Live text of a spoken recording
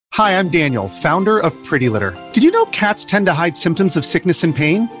Hi, I'm Daniel, founder of Pretty Litter. Did you know cats tend to hide symptoms of sickness and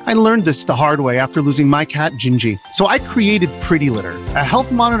pain? I learned this the hard way after losing my cat, Gingy. So I created Pretty Litter, a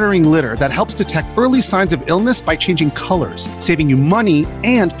health monitoring litter that helps detect early signs of illness by changing colors, saving you money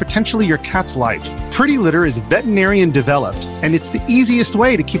and potentially your cat's life. Pretty Litter is veterinarian developed, and it's the easiest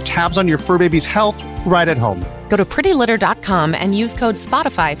way to keep tabs on your fur baby's health right at home. Go to prettylitter.com and use code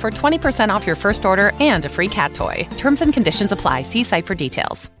SPOTIFY for 20% off your first order and a free cat toy. Terms and conditions apply. See site for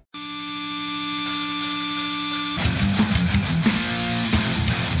details.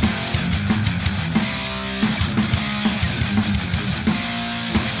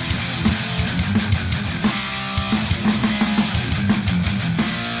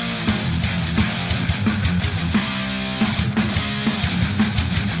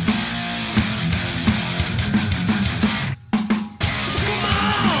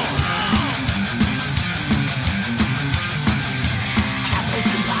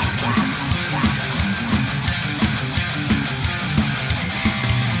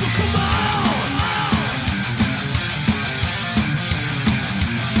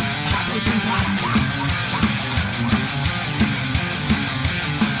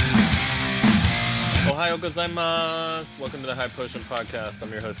 Welcome to the High Potion Podcast.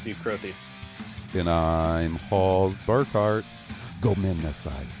 I'm your host, Steve Crothy. And I'm Halls Burkhart. Go men this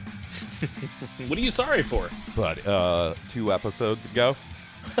side. What are you sorry for? But 2 episodes ago,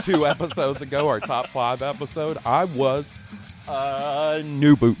 our top 5 episode, I was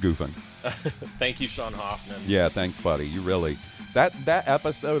new boot goofing. Thank you, Sean Hoffman. Yeah, thanks, buddy. You really... That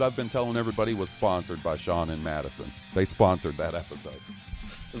episode, I've been telling everybody, was sponsored by Sean and Madison. They sponsored that episode.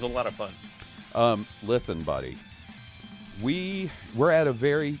 It was a lot of fun. Listen, buddy, we're at a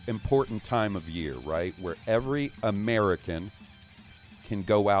very important time of year, right? Where every American can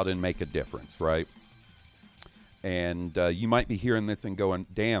go out and make a difference, right? And you might be hearing this and going,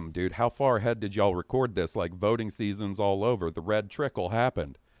 damn, dude, how far ahead did y'all record this? Like voting season's all over. The red trickle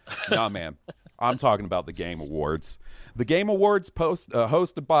happened. Nah, man, I'm talking about the Game Awards. The Game Awards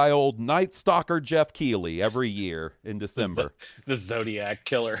hosted by old Night Stalker Jeff Keighley every year in December. The Zodiac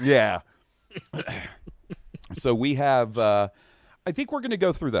Killer. Yeah. So we have, I think we're going to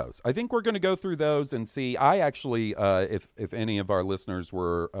go through those. And see, I actually, if any of our listeners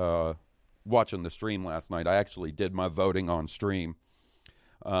were watching the stream last night, I actually did my voting on stream.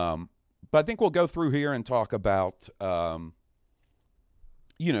 But I think we'll go through here and talk about,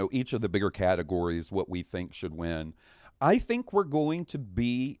 each of the bigger categories, what we think should win. I think we're going to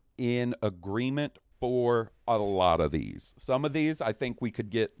be in agreement for a lot of these. Some of these, I think we could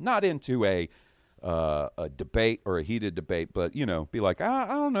get not into a debate or a heated debate, but be like, I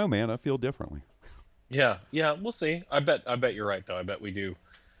don't know, man, I feel differently. Yeah, we'll see. I bet you're right, though. I bet we do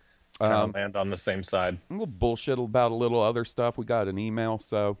land on the same side. We'll bullshit about a little other stuff. We got an email,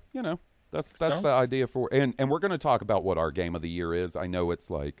 so that's the idea for. And we're going to talk about what our game of the year is. I know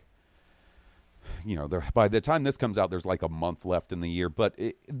it's like, by the time this comes out, there's like a month left in the year, but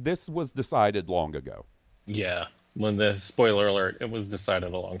this was decided long ago. Yeah. When the spoiler alert, it was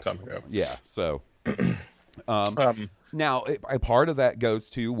decided a long time ago. Yeah. So, now a part of that goes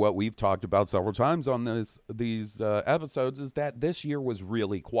to what we've talked about several times on these episodes is that this year was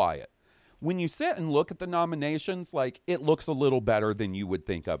really quiet. When you sit and look at the nominations, like it looks a little better than you would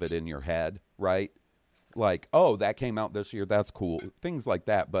think of it in your head, right? Like, oh, that came out this year. That's cool. Things like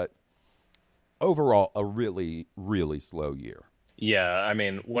that. But overall, a really, really slow year. Yeah, I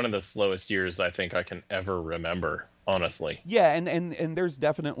mean, one of the slowest years I think I can ever remember, honestly. Yeah, and there's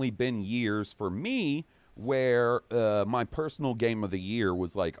definitely been years for me where my personal game of the year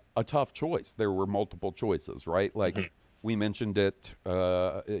was like a tough choice. There were multiple choices, right? Like we mentioned it,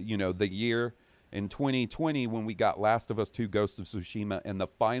 the year in 2020 when we got Last of Us 2, Ghost of Tsushima, and the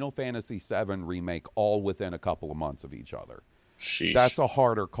Final Fantasy VII remake all within a couple of months of each other. Sheesh. That's a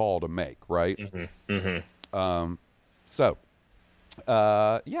harder call to make, right? I'm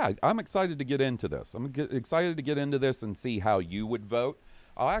excited to get into this. Excited to get into this and see how you would vote.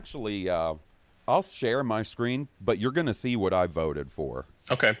 I'll share my screen, but you're going to see what I voted for.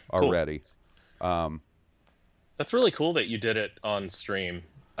 Okay, already. Cool. That's really cool that you did it on stream.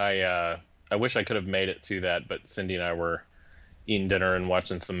 I wish I could have made it to that, but Cindy and I were eating dinner and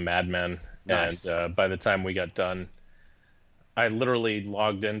watching some Mad Men. Nice. And by the time we got done, I literally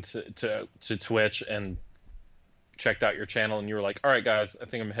logged into Twitch and checked out your channel, and you were like, all right, guys, I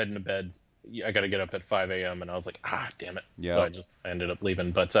think I'm heading to bed. I got to get up at 5 a.m. And I was like, damn it. Yeah. So I ended up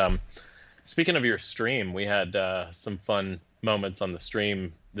leaving. But speaking of your stream, we had some fun moments on the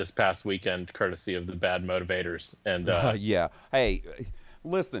stream this past weekend, courtesy of the Bad Motivators. And yeah. Hey,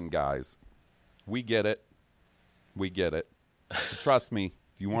 listen, guys, we get it. Trust me.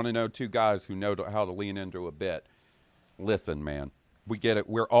 If you want to know two guys who know how to lean into a bit, listen, man. We get it.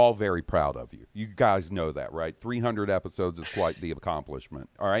 We're all very proud of you. You guys know that, right? 300 episodes is quite the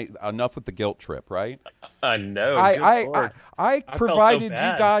accomplishment. All right? Enough with the guilt trip, right? I know. I provided you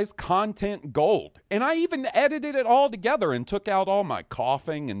guys content gold. And I even edited it all together and took out all my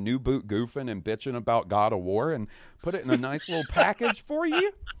coughing and new boot goofing and bitching about God of War and put it in a nice little package for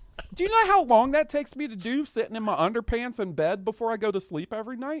you. Do you know how long that takes me to do, sitting in my underpants in bed before I go to sleep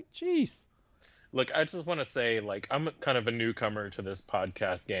every night? Jeez. Look, I just want to say, like, I'm kind of a newcomer to this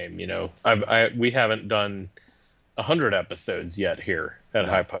podcast game. You know, we haven't done 100 episodes yet here at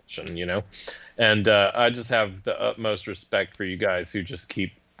High Potion, you know, and I just have the utmost respect for you guys who just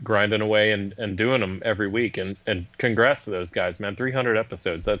keep grinding away and doing them every week. And congrats to those guys, man. 300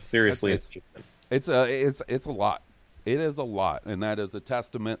 episodes. That's seriously it's a lot. It is a lot, and that is a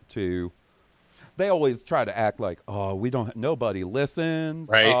testament to. They always try to act like, oh, nobody listens.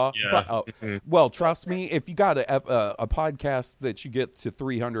 Right. Well, trust me, if you got a podcast that you get to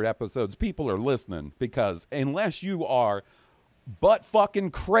 300 episodes, people are listening, because unless you are butt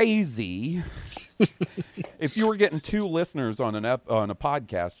fucking crazy, if you were getting 2 listeners on a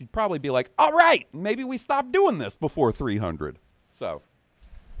podcast, you'd probably be like, all right, maybe we stop doing this before 300. So.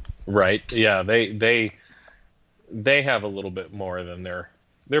 Right. Yeah. They have a little bit more than they're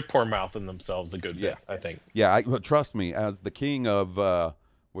poor mouthing themselves a good bit, I think. Yeah, trust me, as the king of, what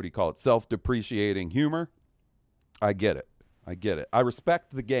do you call it, self-depreciating humor, I get it. I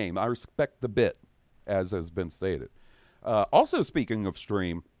respect the game. I respect the bit, as has been stated. Also, speaking of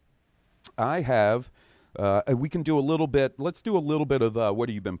stream, I have, we can do a little bit, let's do a little bit of what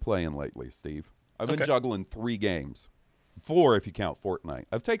have you been playing lately, Steve? I've been juggling 3 games. 4 if you count Fortnite.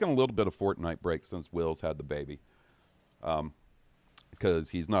 I've taken a little bit of Fortnite break since Will's had the baby.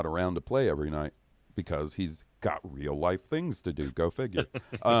 Because he's not around to play every night, because he's got real life things to do. Go figure.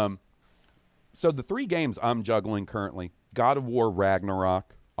 So the 3 games I'm juggling currently: God of War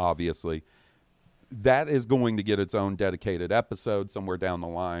Ragnarok, obviously. That is going to get its own dedicated episode somewhere down the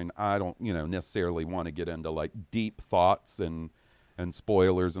line. I don't, necessarily want to get into like deep thoughts and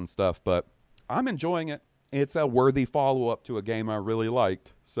spoilers and stuff, but I'm enjoying it. It's a worthy follow-up to a game I really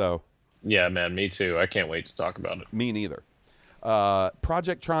liked. So. Yeah, man, me too. I can't wait to talk about it. Me neither.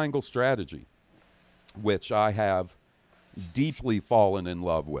 Project Triangle Strategy, which I have deeply fallen in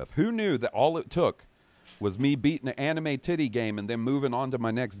love with. Who knew that all it took was me beating an anime titty game and then moving on to my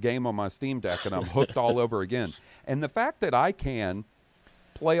next game on my Steam Deck, and I'm hooked all over again. And the fact that I can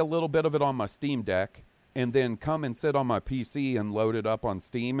play a little bit of it on my Steam Deck and then come and sit on my PC and load it up on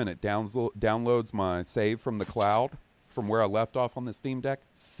Steam, and it downloads my save from the cloud from where I left off on the Steam Deck,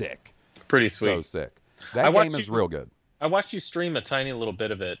 sick. Pretty sweet. So sick. That game is real good. I watched you stream a tiny little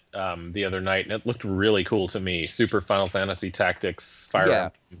bit of it the other night, and it looked really cool to me. Super Final Fantasy Tactics Fire. Yeah.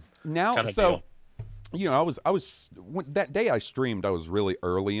 Now, kind of so deal. I was that day I streamed. I was really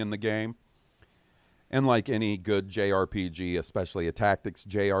early in the game, and like any good JRPG, especially a tactics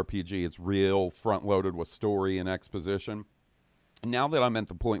JRPG, it's real front loaded with story and exposition. Now that I'm at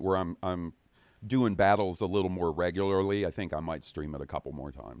the point where I'm doing battles a little more regularly, I think I might stream it a couple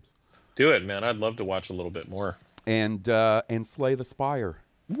more times. Do it, man. I'd love to watch a little bit more. And Slay the Spire.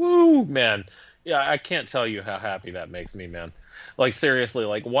 Woo, man. Yeah, I can't tell you how happy that makes me, man. Like, seriously,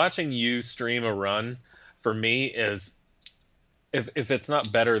 like, watching you stream a run, for me, is, if it's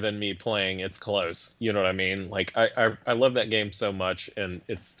not better than me playing, it's close. You know what I mean? Like, I love that game so much, and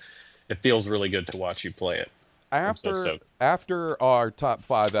it feels really good to watch you play it. After our top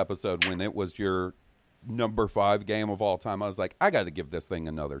 5 episode, when it was your number 5 game of all time, I was like, I got to give this thing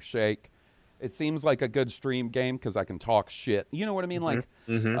another shake. It seems like a good stream game because I can talk shit. You know what I mean? Like,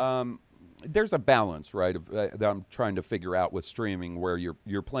 there's a balance, right, that I'm trying to figure out with streaming, where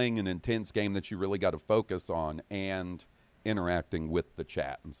you're playing an intense game that you really got to focus on and interacting with the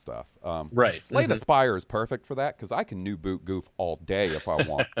chat and stuff. Right. Slay the Spire is perfect for that, because I can new boot goof all day if I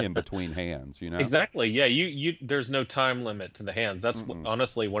want in between hands. Exactly. Yeah. You there's no time limit to the hands. That's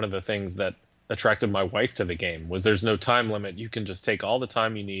honestly one of the things that attracted my wife to the game, was there's no time limit. You can just take all the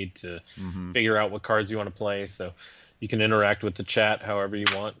time you need to figure out what cards you want to play, so you can interact with the chat however you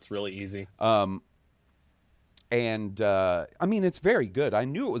want. It's really easy. I mean, it's very good. I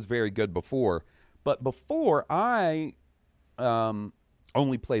knew it was very good before, but before I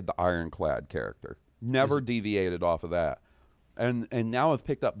only played the Ironclad character, never deviated off of that, and now I've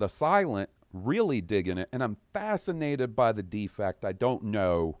picked up the Silent, really digging it, and I'm fascinated by the Defect. I don't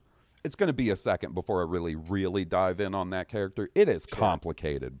know. It's going to be a second before I really dive in on that character. It is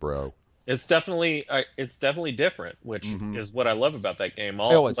complicated, bro. It's definitely different, which is what I love about that game.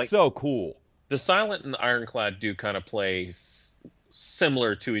 It's so cool. The Silent and the Ironclad do kind of play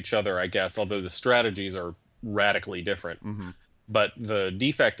similar to each other, I guess, although the strategies are radically different. Mm-hmm. But the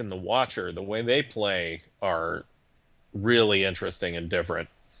Defect and the Watcher, the way they play, are really interesting and different.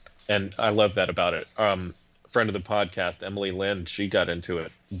 And I love that about it. Friend of the podcast, Emily Lynn, she got into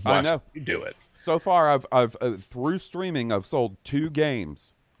it. I know. You do it. So far, I've through streaming, I've sold 2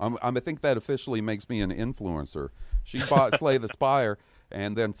 games. I think that officially makes me an influencer. She bought Slay the Spire,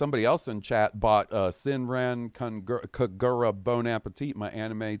 and then somebody else in chat bought Sinran Kagura Bon Appetit, my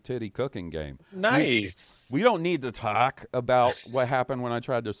anime titty cooking game. Nice. We don't need to talk about what happened when I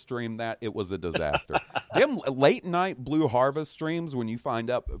tried to stream that. It was a disaster. Them late night Blue Harvest streams when you find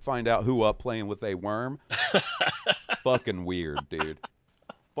out who up playing with a worm. Fucking weird, dude.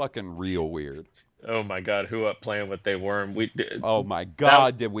 Fucking real weird. Oh my God, who up playing with they worm? Oh my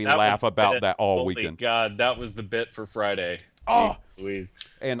God, did we laugh about that all weekend? God, that was the bit for Friday. Oh, Louise.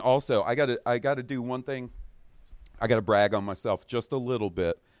 And also, I gotta do one thing. I gotta brag on myself just a little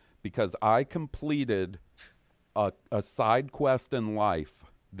bit because I completed a side quest in life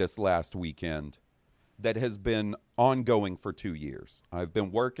this last weekend that has been ongoing for 2 years. I've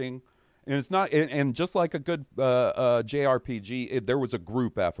been working, and it's not, and just like a good JRPG, there was a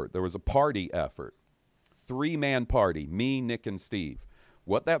group effort. There was a party effort. 3-man party, me, Nick, and Steve.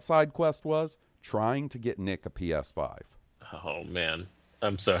 What that side quest was, trying to get Nick a PS5. Oh, man.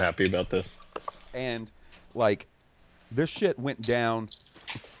 I'm so happy about this. And, like, this shit went down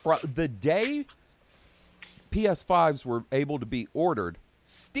the day PS5s were able to be ordered.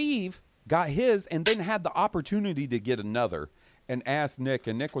 Steve got his and then had the opportunity to get another and asked Nick,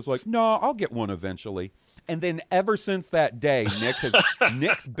 and Nick was like, no, I'll get one eventually. And then ever since that day,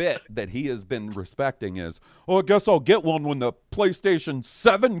 Nick's bit that he has been respecting is, oh, I guess I'll get one when the PlayStation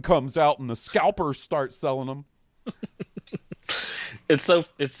 7 comes out and the scalpers start selling them. It's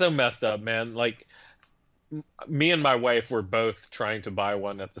so messed up, man. Like, me and my wife were both trying to buy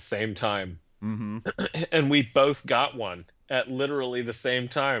one at the same time. Mm-hmm. And we both got one at literally the same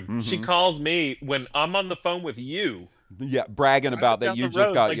time. Mm-hmm. She calls me when I'm on the phone with you. Yeah, bragging about that you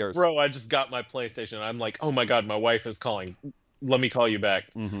just got yours. Bro, I just got my PlayStation. I'm like, oh my God, my wife is calling. Let me call you back.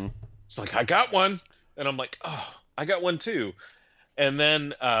 Mm-hmm. She's like, I got one. And I'm like, oh, I got one too. And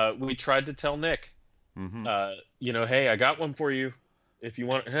then we tried to tell Nick, mm-hmm. Hey, I got one for you. If you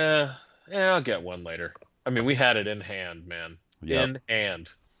want, I'll get one later. I mean, we had it in hand, man. Yep. In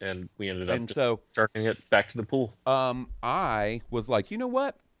hand. And we ended up charging it back to the pool. I was like, you know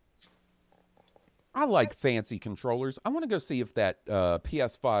what? I like fancy controllers. I want to go see if that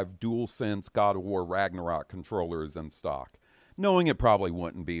PS5 DualSense God of War Ragnarok controller is in stock. Knowing it probably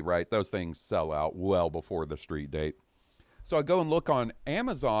wouldn't be, right? Those things sell out well before the street date. So I go and look on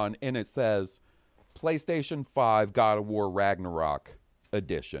Amazon, and it says PlayStation 5 God of War Ragnarok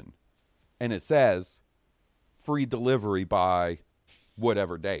edition. And it says free delivery by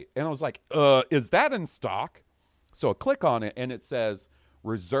whatever date. And I was like, is that in stock? So I click on it, and it says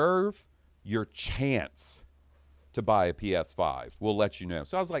reserve your chance to buy a PS5. We'll let you know.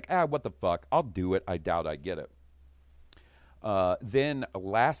 So I was like, what the fuck? I'll do it. I doubt I get it. Then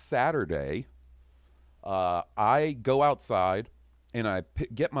last Saturday, I go outside and I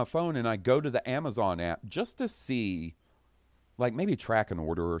get my phone and I go to the Amazon app just to see, like, maybe track an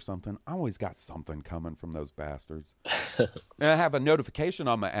order or something. I always got something coming from those bastards. And I have a notification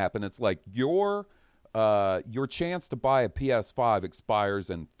on my app, and it's like, your chance to buy a PS5 expires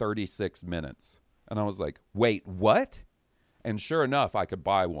in 36 minutes. And I was like, wait, what? And sure enough, I could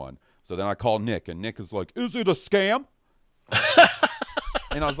buy one. So then I called Nick, and Nick is like, is it a scam?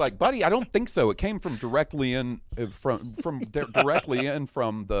 And I was like, buddy, I don't think so. It came from directly in from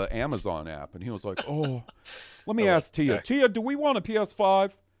the Amazon app. And he was like, oh, let me ask Tia. Okay. Tia, do we want a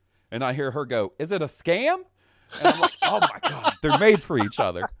PS5? And I hear her go, is it a scam? And I'm like, oh my God, they're made for each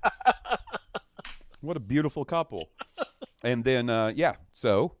other. What a beautiful couple. And then,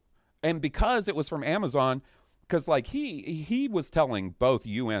 and because it was from Amazon, because like he was telling both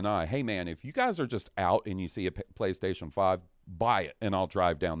you and I, hey man, if you guys are just out and you see a PlayStation 5, buy it and I'll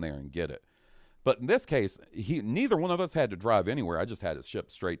drive down there and get it. But in this case, neither one of us had to drive anywhere. I just had it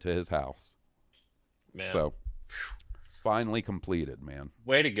shipped straight to his house. Man. So finally completed, man.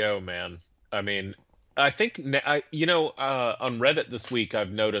 Way to go, man. I mean, I think, on Reddit this week,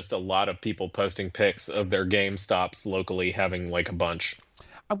 I've noticed a lot of people posting pics of their GameStops locally having like a bunch.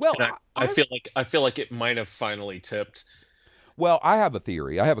 Well, I feel like it might have finally tipped. Well, I have a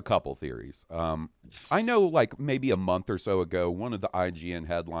theory. I have a couple theories. I know, like maybe a month or so ago, one of the IGN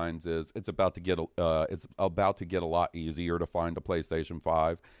headlines is it's about to get a lot easier to find a PlayStation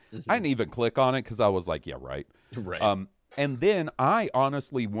 5. Mm-hmm. I didn't even click on it because I was like, yeah, right. Right. And then I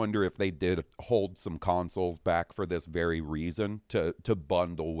honestly wonder if they did hold some consoles back for this very reason, to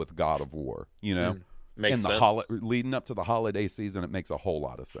bundle with God of War, you know? Makes sense. Leading up to the holiday season, it makes a whole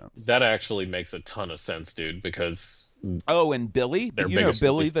lot of sense. That actually makes a ton of sense, dude, because and Billy,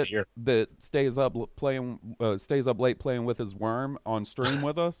 Billy that stays up late playing with his worm on stream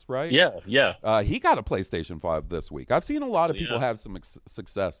with us, right? Yeah. He got a PlayStation 5 this week. I've seen a lot of people have some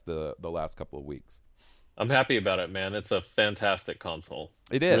success the last couple of weeks. I'm happy about it, man. It's a fantastic console.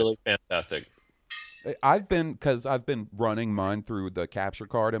 It is really fantastic. I've been running mine through the capture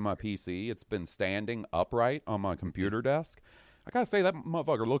card in my PC. It's been standing upright on my computer desk. I gotta say, that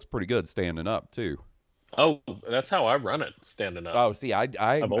motherfucker looks pretty good standing up too. Oh, that's how I run it, standing up. Oh, see, I've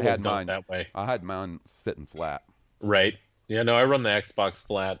had mine that way. I had mine sitting flat. Right. Yeah, no, I run the Xbox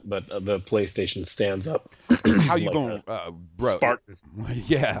flat, but the PlayStation stands up. How you going, bro? Spartan.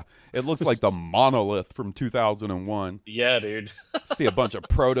 Yeah, it looks like the monolith from 2001. Yeah, dude. See a bunch of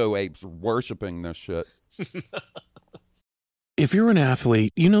proto-apes worshiping this shit. If you're an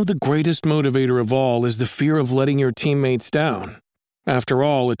athlete, you know the greatest motivator of all is the fear of letting your teammates down. After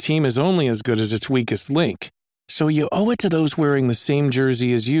all, a team is only as good as its weakest link. So you owe it to those wearing the same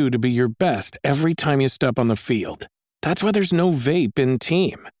jersey as you to be your best every time you step on the field. That's why there's no vape in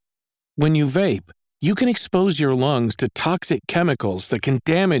team. When you vape, you can expose your lungs to toxic chemicals that can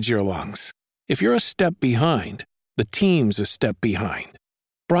damage your lungs. If you're a step behind, the team's a step behind.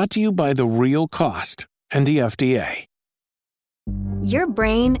 Brought to you by The Real Cost and the FDA. Your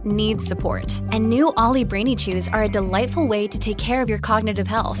brain needs support, and new Ollie Brainy Chews are a delightful way to take care of your cognitive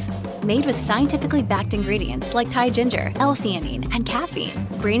health. Made with scientifically backed ingredients like Thai ginger, L-theanine, and caffeine,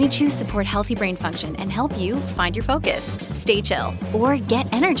 Brainy Chews support healthy brain function and help you find your focus, stay chill, or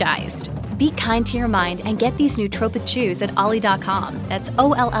get energized. Be kind to your mind and get these nootropic chews at ollie.com. That's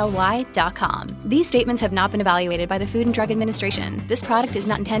OLLY.com. These statements have not been evaluated by the Food and Drug Administration. This product is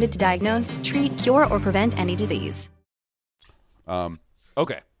not intended to diagnose, treat, cure, or prevent any disease.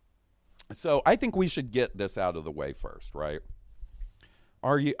 Okay. So I think we should get this out of the way first, right?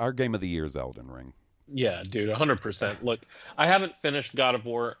 Our game of the year is Elden Ring. Yeah, dude, 100%. Look, I haven't finished God of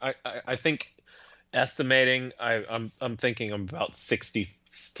War. I think estimating, I'm thinking I'm about 60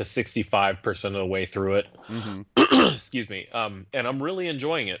 to 65% of the way through it. Mm-hmm. Excuse me. And I'm really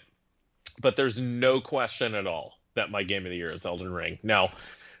enjoying it. But there's no question at all that my game of the year is Elden Ring. Now,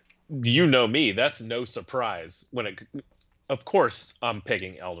 you know me, that's no surprise when it. Of course, I'm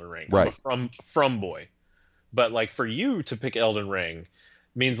picking Elden Ring. Right. I'm a from boy. But like for you to pick Elden Ring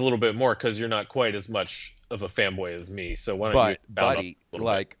means a little bit more because you're not quite as much of a fanboy as me. So why don't you buddy,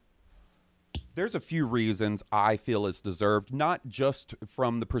 like bit? There's a few reasons I feel it's deserved, not just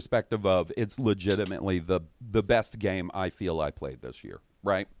from the perspective of it's legitimately the best game I feel I played this year,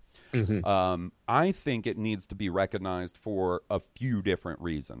 right? Mm-hmm. I think it needs to be recognized for a few different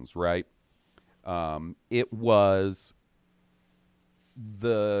reasons, right? It was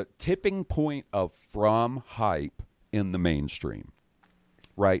the tipping point of From hype in the mainstream,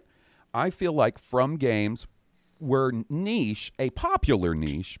 right? I feel like From games were niche, a popular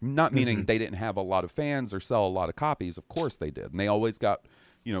niche, not meaning they didn't have a lot of fans or sell a lot of copies. Of course they did. And they always got,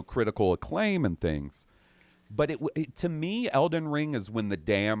 critical acclaim and things. But it to me, Elden Ring is when the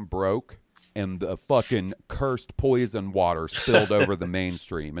dam broke and the fucking cursed poison water spilled over the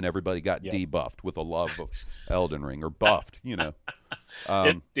mainstream and everybody got debuffed with a love of Elden Ring, or buffed,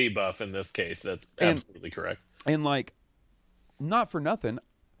 It's debuff in this case. That's absolutely correct. And like, not for nothing,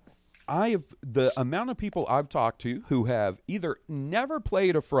 the amount of people I've talked to who have either never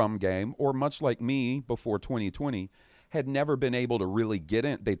played a From game or, much like me before 2020, had never been able to really get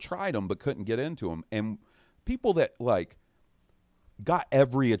in. They tried them but couldn't get into them. And people that like got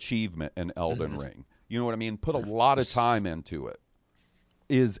every achievement in Elden Ring, you know what I mean? Put a lot of time into it,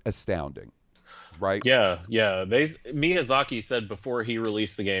 is astounding. Right? Yeah. Miyazaki said before he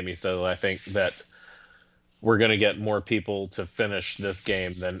released the game, he said, I think that we're going to get more people to finish this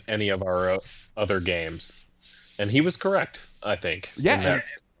game than any of our other games. And he was correct, I think, in that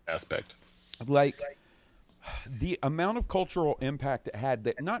aspect. Like, the amount of cultural impact it had,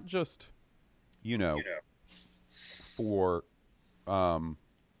 that not just, for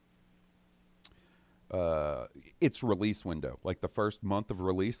its release window, like the first month of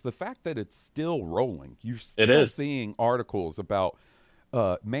release, the fact that it's still rolling, you're still seeing articles about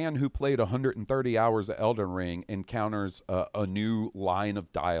man who played 130 hours of Elden Ring encounters a new line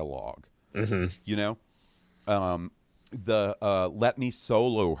of dialogue. The Let Me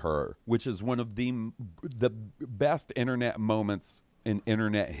Solo Her, which is one of the best internet moments in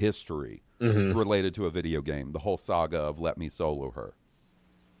internet history related to a video game, the whole saga of Let Me Solo Her.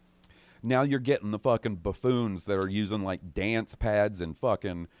 Now you're getting the fucking buffoons that are using like dance pads and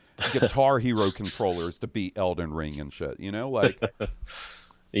fucking Guitar Hero controllers to beat Elden Ring and shit, you know, like.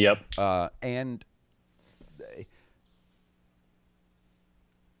 Yep. And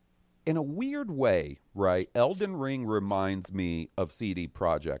in a weird way, right, Elden Ring reminds me of CD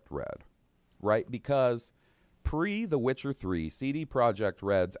Projekt Red, right? Because pre The Witcher 3, CD Projekt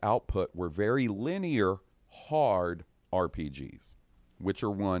Red's output were very linear, hard RPGs.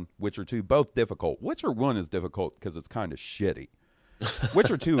 Witcher 1, Witcher 2, both difficult. Witcher 1 is difficult because it's kind of shitty.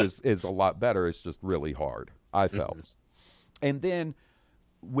 Witcher 2 is a lot better. It's just really hard, I felt. And then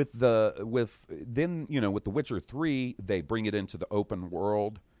with The Witcher 3, they bring it into the open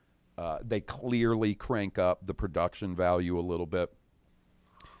world. They clearly crank up the production value a little bit.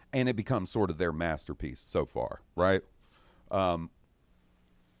 And it becomes sort of their masterpiece so far, right?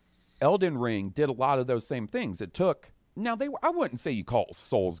 Elden Ring did a lot of those same things. It took... Now, I wouldn't say you call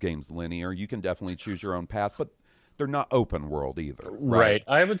Souls games linear. You can definitely choose your own path, but they're not open world either. Right.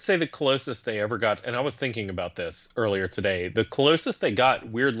 I would say the closest they ever got, and I was thinking about this earlier today, the closest they got,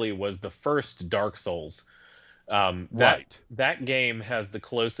 weirdly, was the first Dark Souls. That game has the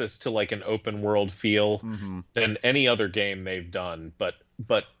closest to like an open world feel than any other game they've done.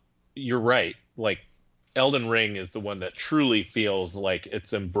 But you're right. Like, Elden Ring is the one that truly feels like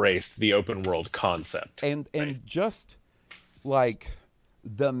it's embraced the open world concept. And just like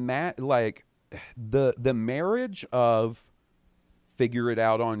the marriage of figure it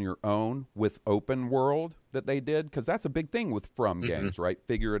out on your own with open world that they did, because that's a big thing with From games, right?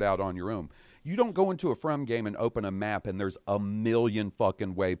 Figure it out on your own. You don't go into a From game and open a map and there's a million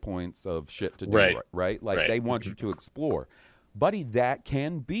fucking waypoints of shit to do, right? Like they want you to explore. Buddy, that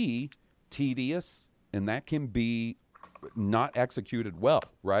can be tedious and that can be not executed well,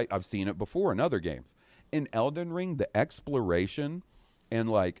 right? I've seen it before in other games. In Elden Ring, the exploration and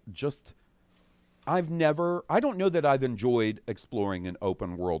like just... I don't know that I've enjoyed exploring an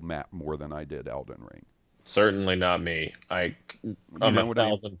open world map more than I did Elden Ring. Certainly not me. I'm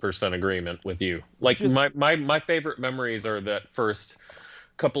 1,000% agreement with you. Like my favorite memories are that first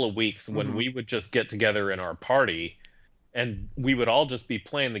couple of weeks when we would just get together in our party and we would all just be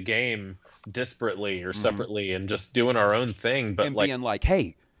playing the game disparately or separately and just doing our own thing. But and being like,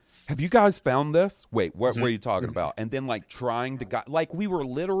 hey, have you guys found this? Wait, what were you talking about? And then like trying to like we were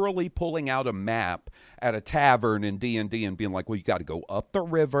literally pulling out a map at a tavern in D&D and being like, well, you got to go up the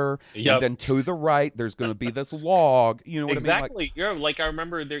river and then to the right there's going to be this log. You know what I mean? Exactly. You're like, I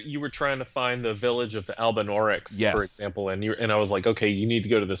remember you were trying to find the village of the Albinaurics, for example, and I was like, okay, you need to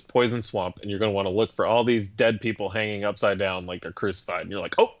go to this poison swamp and you're going to want to look for all these dead people hanging upside down like they're crucified. And you're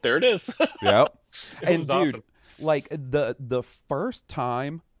like, oh, there it is. Yep. And dude, awesome. like the first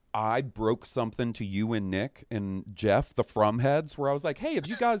time I broke something to you and Nick and Jeff, the From heads, where I was like, hey, have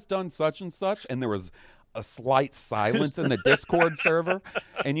you guys done such and such? And there was a slight silence in the Discord server.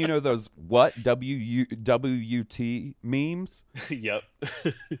 And you know those WT memes? Yep.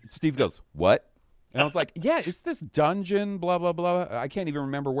 Steve goes, what? And I was like, yeah, it's this dungeon, blah, blah, blah. I can't even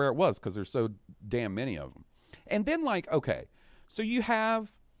remember where it was because there's so damn many of them. And then like, okay, so you have,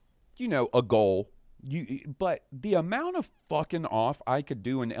 you know, a goal. But the amount of fucking off I could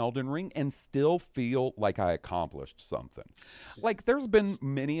do in Elden Ring and still feel like I accomplished something. Like there's been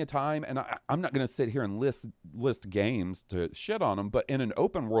many a time, and I'm not going to sit here and list games to shit on them, but in an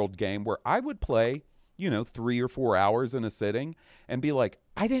open world game where I would play, 3 or 4 hours in a sitting and be like,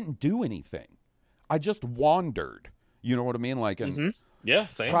 I didn't do anything. I just wandered. You know what I mean? Like, and yeah,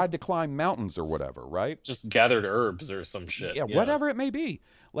 same. Tried to climb mountains or whatever, right? Just gathered herbs or some shit. Yeah, whatever it may be.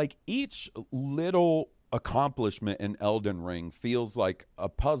 Like each little accomplishment in Elden Ring feels like a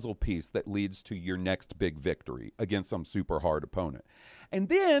puzzle piece that leads to your next big victory against some super hard opponent. And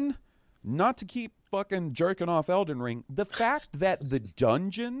then, not to keep fucking jerking off Elden Ring, the fact that the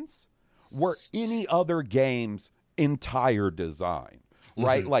dungeons were any other game's entire design,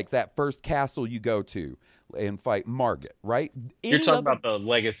 right? Like that first castle you go to and fight Margit, right? You're talking about the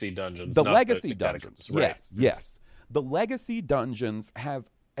legacy dungeons. The legacy dungeons, right? Yes. The legacy dungeons have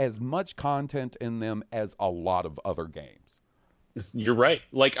as much content in them as a lot of other games. You're right.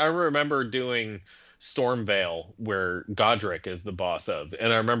 Like I remember doing Stormvale where Godric is the boss of,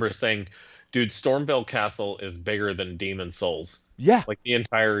 and I remember saying, dude, Stormvale Castle is bigger than Demon Souls. Yeah. Like the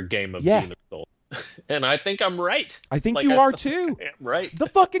entire game of Demon Souls. And I think I'm right. I think you are too. Right. The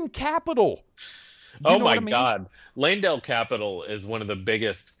fucking capital. Oh my God. Lanedale Capital is one of the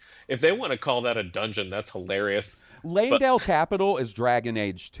biggest. If they want to call that a dungeon, that's hilarious. Lanedale Capital is Dragon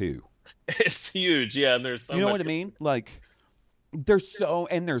Age 2. It's huge, yeah. And there's so you know much... what I mean? Like, There's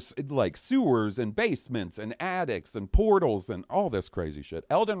like sewers and basements and attics and portals and all this crazy shit.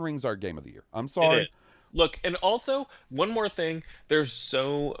 Elden Ring's our game of the year. I'm sorry. Look, and also one more thing, there's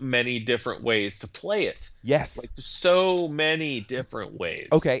so many different ways to play it. Yes. Like so many different ways.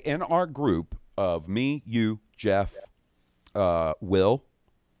 Okay, in our group of me, you, Jeff, Will,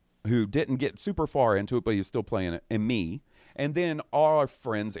 who didn't get super far into it, but he's still playing it, and me, and then our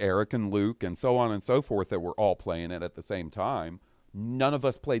friends Eric and Luke and so on and so forth that were all playing it at the same time, none of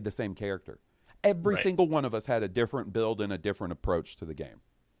us played the same character. Every single one of us had a different build and a different approach to the game.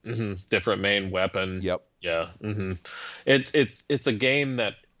 Mm-hmm. Different main weapon. Yep. Yeah. Mm-hmm. It's a game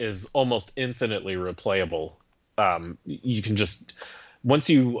that is almost infinitely replayable. You can just, once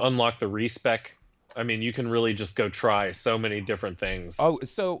you unlock the respec, I mean, you can really just go try so many different things. Oh,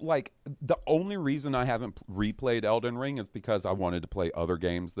 so like the only reason I haven't replayed Elden Ring is because I wanted to play other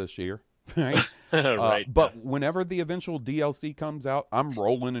games this year. Right. Right. But whenever the eventual DLC comes out, I'm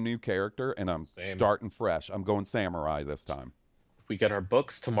rolling a new character and I'm starting fresh. I'm going samurai this time. We get our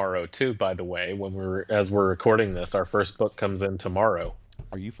books tomorrow too, by the way. As we're recording this, our first book comes in tomorrow.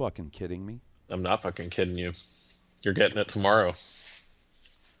 Are you fucking kidding me? I'm not fucking kidding you. You're getting it tomorrow.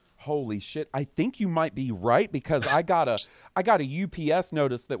 Holy shit. I think you might be right because I got a UPS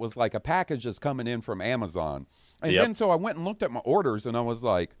notice that was like a package is coming in from Amazon. And then so I went and looked at my orders and I was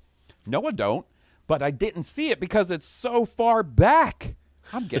like, no, I don't. But I didn't see it because it's so far back.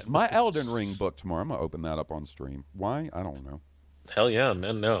 I'm getting my Elden Ring book tomorrow. I'm going to open that up on stream. Why? I don't know. Hell yeah,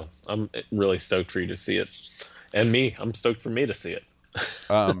 man. No, I'm really stoked for you to see it. And me, I'm stoked for me to see it.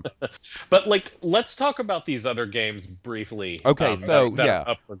 But like, let's talk about these other games briefly. Okay, so that are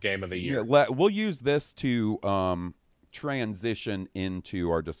up for Game of the Year. Yeah, we'll use this to transition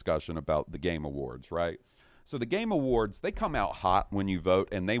into our discussion about the Game Awards, right? So the Game Awards, they come out hot when you vote,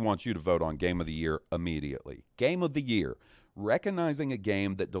 and they want you to vote on Game of the Year immediately. Game of the Year, recognizing a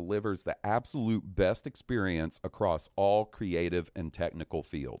game that delivers the absolute best experience across all creative and technical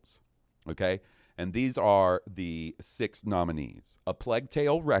fields. Okay? And these are the 6 nominees. A Plague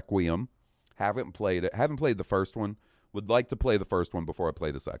Tale Requiem. Haven't played it. Haven't played the first one. Would like to play the first one before I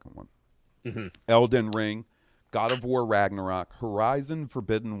play the second one. Mm-hmm. Elden Ring. God of War Ragnarok. Horizon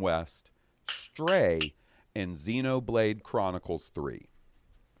Forbidden West. Stray. And Xenoblade Chronicles 3.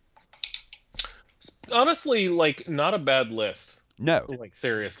 Honestly, like, not a bad list. No. Like,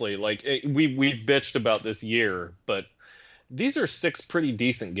 seriously. Like, we've bitched about this year, but these are 6 pretty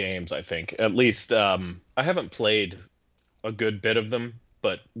decent games, I think. At least, I haven't played a good bit of them,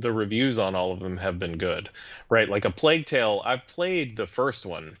 but the reviews on all of them have been good. Right? Like, A Plague Tale, I've played the first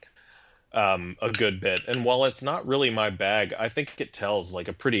one a good bit, and while it's not really my bag, I think it tells, like,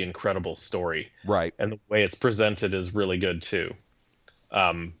 a pretty incredible story. Right. And the way it's presented is really good, too.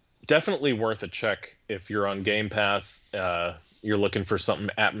 Definitely worth a check if you're on Game Pass. You're looking for something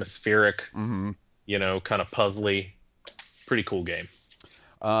atmospheric, you know, kind of puzzly. Pretty cool game.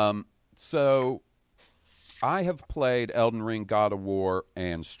 So I have played Elden Ring, God of War,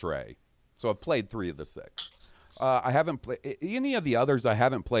 and Stray. So I've played 3 of the 6. I haven't played any of the others. I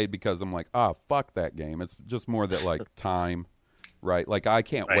haven't played because I'm like, fuck that game. It's just more that like time, right? Like I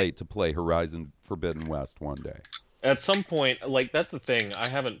can't wait to play Horizon Forbidden West one day. At some point, like that's the thing. I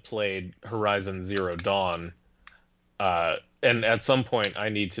haven't played Horizon Zero Dawn, and at some point I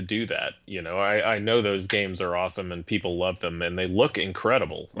need to do that. You know, I know those games are awesome and people love them and they look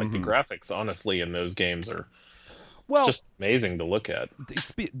incredible. Like the graphics, honestly, in those games are just amazing to look at.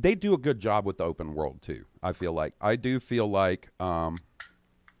 They do a good job with the open world too. I feel like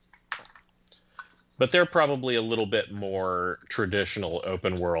but they're probably a little bit more traditional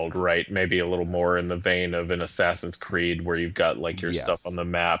open world, right? Maybe a little more in the vein of an Assassin's Creed where you've got like your stuff on the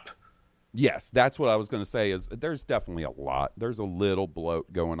map. Yes, that's what I was going to say is there's definitely a lot. There's a little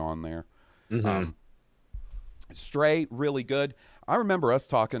bloat going on there. Stray, really good. I remember us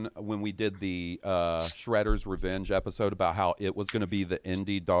talking when we did the Shredder's Revenge episode about how it was going to be the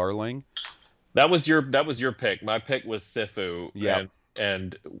indie darling. That was your pick. My pick was Sifu. Yeah.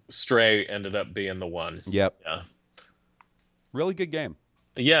 And Stray ended up being the one. Yep. Yeah. Really good game.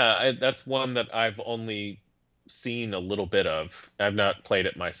 Yeah, that's one that I've only seen a little bit of. I've not played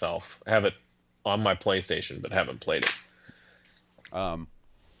it myself. I have it on my PlayStation, but haven't played it.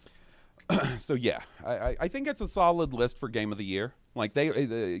 So yeah, I think it's a solid list for Game of the Year. Like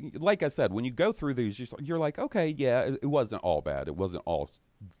like I said, when you go through these, you're like, okay, yeah, it wasn't all bad. It wasn't all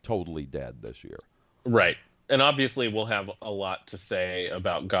totally dead this year. Right. And obviously we'll have a lot to say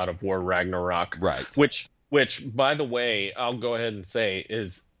about God of War Ragnarok. Right. Which, by the way, I'll go ahead and say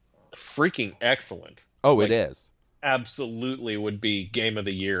is freaking excellent. Oh, like, it is. Absolutely would be Game of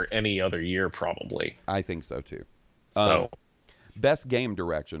the Year any other year, probably. I think so, too. So, Best Game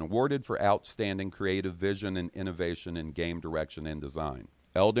Direction, awarded for outstanding creative vision and innovation in game direction and design.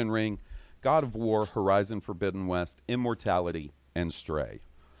 Elden Ring, God of War, Horizon Forbidden West, Immortality, and Stray.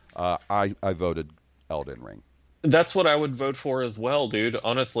 I voted Elden Ring. That's what I would vote for as well, dude.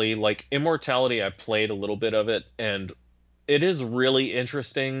 Honestly, like Immortality, I played a little bit of it, and it is really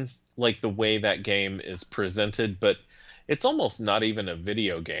interesting, like the way that game is presented, but it's almost not even a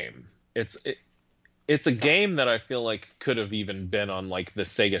video game. It's a game that I feel like could have even been on like the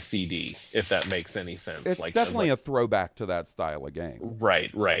Sega CD, if that makes any sense. It's like, definitely a throwback to that style of game.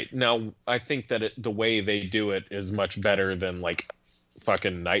 Right. Now, I think that the way they do it is much better than like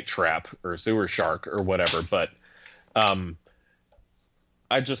fucking Night Trap or Sewer Shark or whatever, but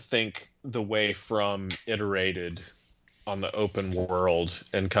I just think the way From iterated on the open world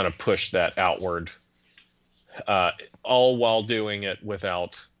and kind of pushed that outward, all while doing it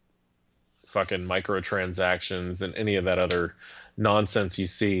without fucking microtransactions and any of that other nonsense you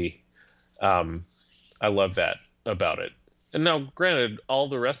see. I love that about it. And now, granted, all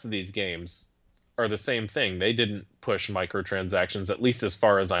the rest of these games are the same thing. They didn't push microtransactions, at least as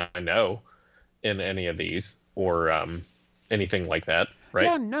far as I know, in any of these or anything like that, right?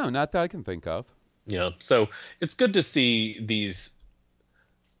 Yeah, no, not that I can think of. Yeah, so it's good to see these.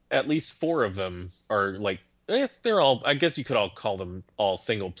 At least 4 of them are like, they're all, I guess you could all call them all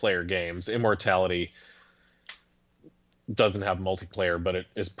single player games. Immortality doesn't have multiplayer, but it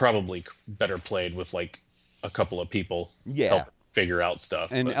is probably better played with like a couple of people. Yeah. Help figure out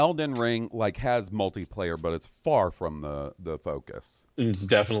stuff. And Elden Ring like has multiplayer, but it's far from the focus. It's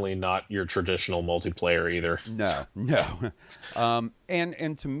definitely not your traditional multiplayer either. No.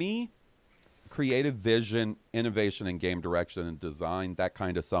 And to me, creative vision, innovation in game direction and design, that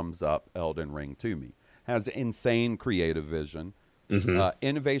kind of sums up Elden Ring to me. Has insane creative vision,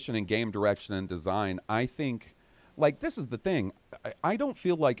 innovation in game direction and design. I think, like, this is the thing. I don't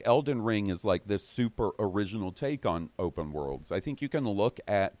feel like Elden Ring is like this super original take on open worlds. I think you can look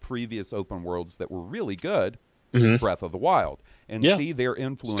at previous open worlds that were really good, Breath of the Wild, and see their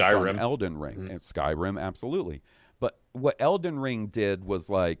influence on Elden Ring. And Skyrim, absolutely. But what Elden Ring did was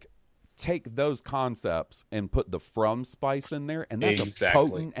like take those concepts and put the From spice in there, and that's a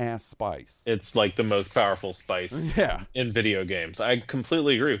potent ass spice. It's like the most powerful spice in video games. I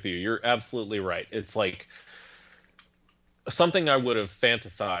completely agree with you. You're absolutely right. It's like something I would have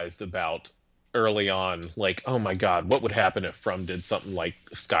fantasized about early on, like, oh my god, what would happen if From did something like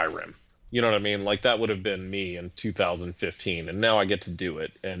Skyrim? You know what I mean? Like, that would have been me in 2015, and now I get to do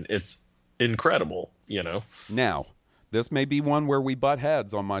it, and it's incredible, you know? Now, this may be one where we butt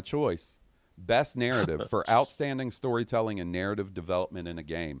heads on my choice. Best narrative for outstanding storytelling and narrative development in a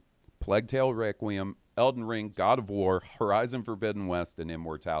game. Plague Tale Requiem, Elden Ring, God of War, Horizon Forbidden West, and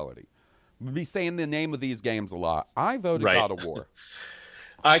Immortality. We'll be saying the name of these games a lot. I voted God of War.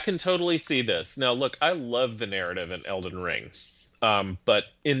 I can totally see this. Now, look, I love the narrative in Elden Ring. But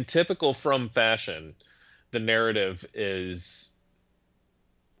in typical From fashion, the narrative is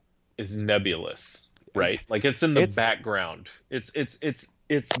nebulous. Right, like it's in the background. It's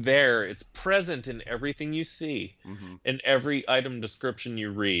there. It's present in everything you see, in every item description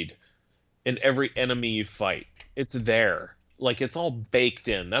you read, in every enemy you fight. It's there. Like, it's all baked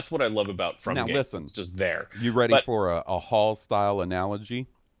in. That's what I love about From games. Now listen, it's just there. You ready for a Hall style analogy?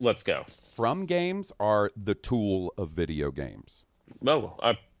 Let's go. From games are the Tool of video games. Oh,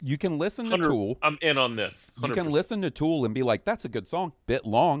 you can listen to Tool. I'm in on this. 100%. You can listen to Tool and be like, that's a good song. Bit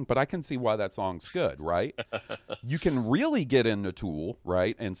long, but I can see why that song's good, right? You can really get into Tool,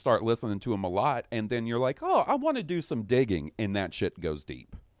 right, and start listening to them a lot, and then you're like, oh, I want to do some digging, and that shit goes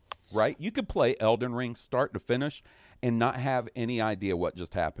deep, right? You could play Elden Ring start to finish and not have any idea what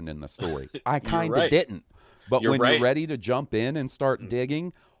just happened in the story. I kind of didn't. But when you're ready to jump in and start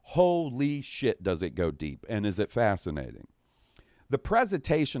digging, holy shit, does it go deep, and is it fascinating? The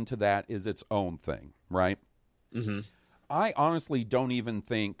presentation to that is its own thing, right? I honestly don't even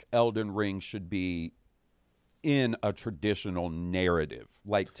think Elden Ring should be in a traditional narrative.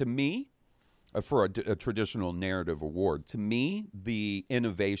 Like, to me, for a traditional narrative award, to me, the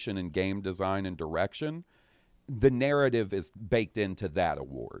innovation in game design and direction, the narrative is baked into that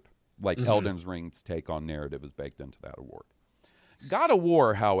award. Like, Elden Ring's take on narrative is baked into that award. God of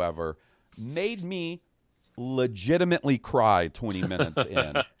War, however, made me legitimately cry 20 minutes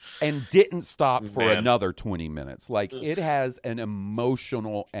in and didn't stop for another 20 minutes. Like, it has an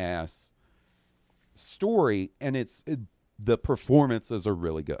emotional ass story, and the performances are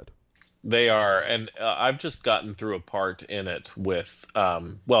really good. They are, and I've just gotten through a part in it with I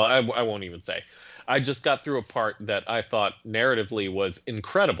won't even say. I just got through a part that I thought narratively was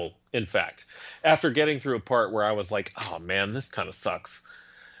incredible. In fact, after getting through a part where I was like, oh man, this kind of sucks,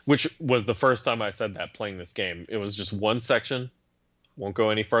 which was the first time I said that playing this game. It was just one section. Won't go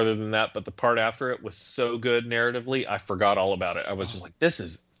any further than that. But the part after it was so good narratively, I forgot all about it. I was just like, this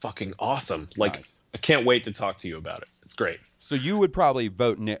is fucking awesome. Like, nice. I can't wait to talk to you about it. It's great. So you would probably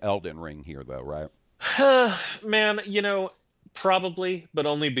vote Elden Ring here, though, right? Man, probably, but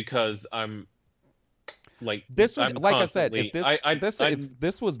only because I'm like this. Like I said, if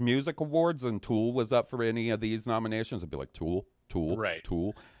this was Music Awards and Tool was up for any of these nominations, it'd be like Tool, right?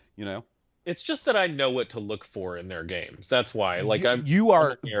 Tool, It's just that I know what to look for in their games. That's why. Like you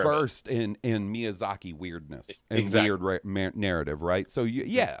are versed in Miyazaki weirdness and exactly. weird narrative, right? So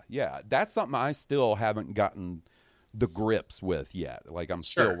yeah, that's something I still haven't gotten the grips with yet. Like I'm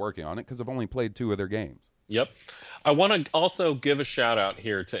still working on it because I've only played 2 of their games. Yep. I want to also give a shout out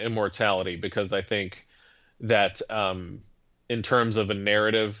here to Immortality because I think that in terms of a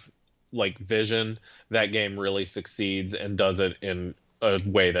narrative like vision, that game really succeeds and does it in a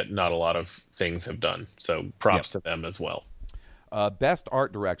way that not a lot of things have done. So props to them as well. Best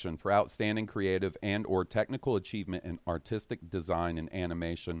art direction for outstanding creative and or technical achievement in artistic design and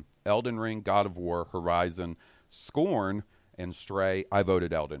animation. Elden Ring, God of War, Horizon, Scorn, and Stray. I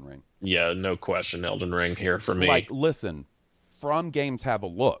voted Elden Ring. Yeah, no question. Elden Ring here for me. Like, listen, From games have a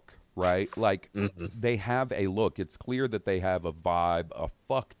look, right? Like, they have a look. It's clear that they have a vibe, a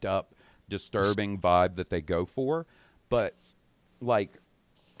fucked up, disturbing vibe that they go for. But like,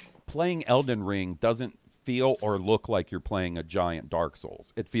 playing Elden Ring doesn't feel or look like you're playing a giant Dark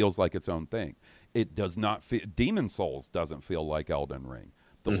Souls. It feels like its own thing. It does not feel, Demon Souls doesn't feel like Elden Ring.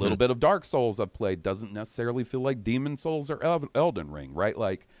 The little bit of Dark Souls I've played doesn't necessarily feel like Demon Souls or Elden Ring, right?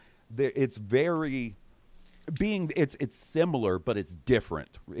 Like, it's very it's similar, but it's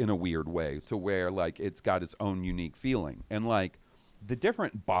different in a weird way to where like it's got its own unique feeling. And like the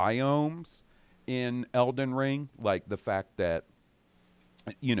different biomes in Elden Ring, like the fact that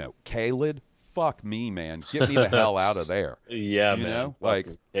Caelid, fuck me, man, get me the hell out of there. Yeah, you man. know, like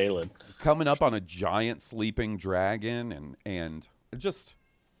Caelid coming up on a giant sleeping dragon and just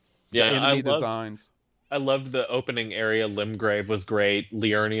enemy designs. I loved the opening area. Limgrave was great.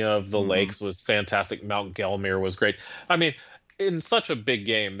 Liurnia of the Lakes was fantastic. Mount Gelmir was great. I mean, in such a big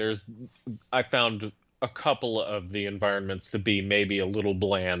game, I found a couple of the environments to be maybe a little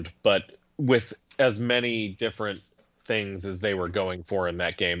bland, but with as many different things as they were going for in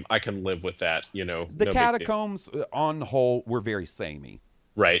that game, I can live with that. The catacombs on the whole were very samey.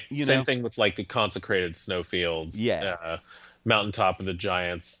 Right. Same thing with like the consecrated snowfields. Yeah. Mountaintop of the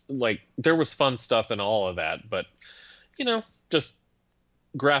Giants. Like, there was fun stuff in all of that, but just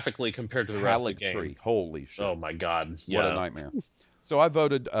graphically compared to the rest of the game. Tree. Holy shit. Oh my god. What a nightmare. So I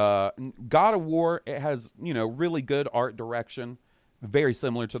voted God of War. It has, really good art direction, very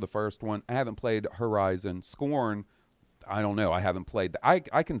similar to the first one. I haven't played Horizon. Scorn, I don't know. I haven't played that.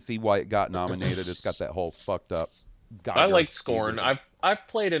 I can see why it got nominated. It's got that whole fucked up I like Scorn. I've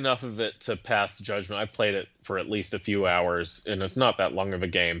played enough of it to pass judgment. I've played it for at least a few hours, and it's not that long of a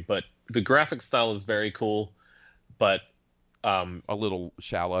game. But the graphic style is very cool, but a little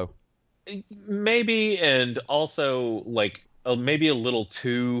shallow, maybe, and also like maybe a little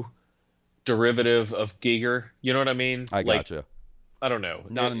too derivative of Giger. You know what I mean? I gotcha. I don't know.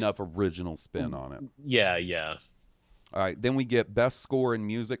 Not enough original spin on it. Yeah. All right, then we get Best Score in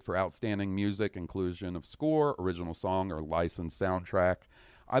Music for Outstanding Music, inclusion of score, original song, or licensed soundtrack.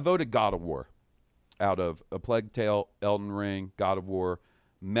 I voted God of War out of A Plague Tale, Elden Ring, God of War,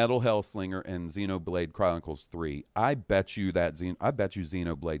 Metal Hellslinger, and Xenoblade Chronicles 3. I bet you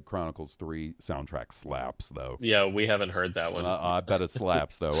Xenoblade Chronicles 3 soundtrack slaps, though. Yeah, we haven't heard that one. I bet it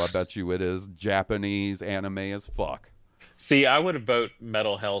slaps, though. I bet you it is Japanese anime as fuck. See, I would vote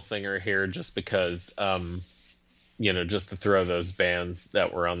Metal Hellsinger here just because... just to throw those bands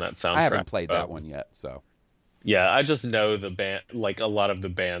that were on that soundtrack. I haven't played that one yet, so. Yeah, I just know the band, like a lot of the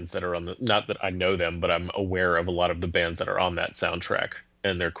bands that are on not that I know them, but I'm aware of a lot of the bands that are on that soundtrack,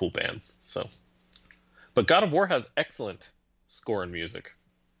 and they're cool bands. So, but God of War has excellent score and music,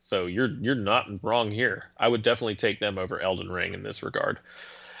 so you're not wrong here. I would definitely take them over Elden Ring in this regard.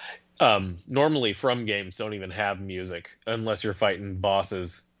 Normally, From games don't even have music unless you're fighting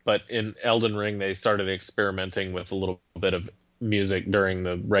bosses. But in Elden Ring, they started experimenting with a little bit of music during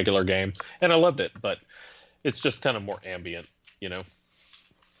the regular game, and I loved it. But it's just kind of more ambient,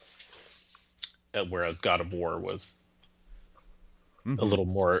 Whereas God of War was a little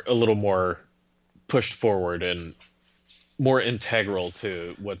more pushed forward and more integral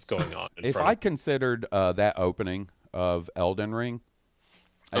to what's going on. If I considered that opening of Elden Ring,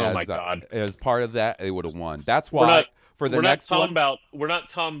 Oh my God! As part of that, they would have won. That's why for the next one, we're not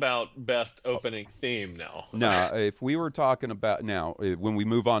talking about best opening theme now. No, if we were talking about now, when we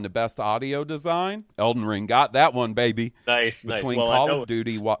move on to best audio design, Elden Ring got that one, baby. Nice. Between Well, Call of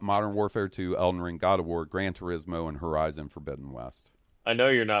Duty, Modern Warfare 2, Elden Ring, God of War, Gran Turismo, and Horizon Forbidden West. I know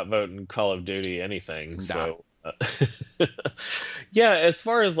you're not voting Call of Duty anything, Nah. so yeah. As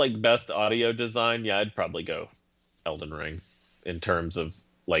far as like best audio design, yeah, I'd probably go Elden Ring in terms of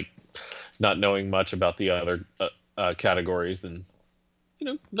like not knowing much about the other categories, and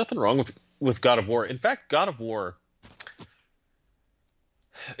nothing wrong with God of War. In fact, God of War,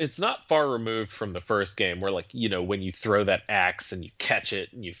 it's not far removed from the first game where like when you throw that axe and you catch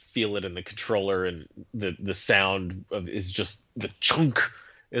it and you feel it in the controller and the sound is just the chunk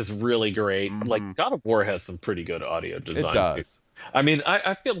is really great. Like God of War has some pretty good audio design. It does. I mean,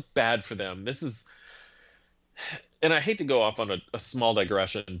 I feel bad for them. This is, and I hate to go off on a small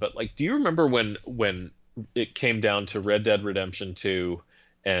digression, but like, do you remember when it came down to Red Dead Redemption 2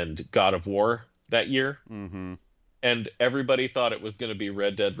 and God of War that year? Mm-hmm. And everybody thought it was going to be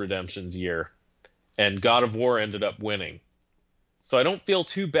Red Dead Redemption's year, and God of War ended up winning. So I don't feel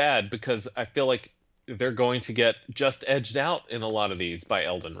too bad, because I feel like they're going to get just edged out in a lot of these by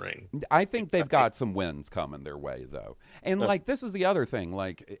Elden Ring. I think they've got some wins coming their way, though. And, like, this is the other thing.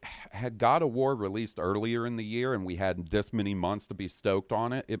 Like, had God of War released earlier in the year and we had this many months to be stoked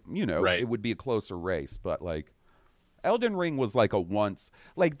on it, Right. it would be a closer race. But, like, Elden Ring was like a once.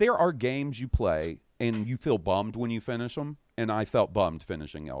 Like, there are games you play and you feel bummed when you finish them, and I felt bummed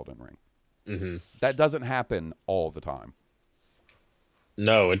finishing Elden Ring. Mm-hmm. That doesn't happen all the time.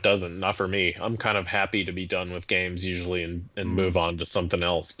 No, it doesn't. Not for me. I'm kind of happy to be done with games usually and move on to something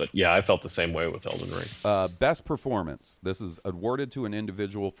else. But yeah, I felt the same way with Elden Ring. Best performance. This is awarded to an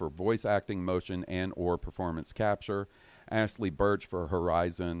individual for voice acting, motion, and or performance capture. Ashley Birch for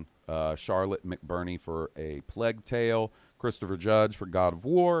Horizon. Charlotte McBurney for A Plague Tale. Christopher Judge for God of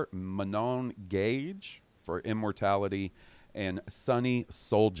War. Manon Gage for Immortality. And Sonny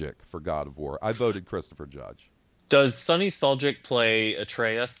Soljic for God of War. I voted Christopher Judge. Does Sonny Soljic play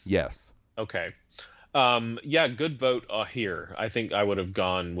Atreus? Yes. Okay. Yeah, good vote here. I think I would have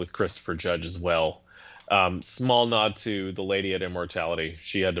gone with Christopher Judge as well. Small nod to the lady at Immortality.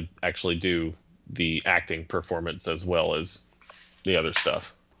 She had to actually do the acting performance as well as the other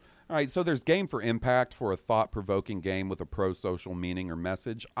stuff. All right, so there's Game for Impact for a thought-provoking game with a pro-social meaning or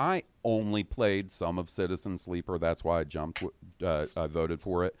message. I only played some of Citizen Sleeper. That's why I voted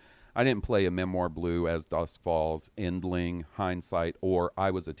for it. I didn't play A Memoir Blue, As Dusk Falls, Endling, Hindsight, or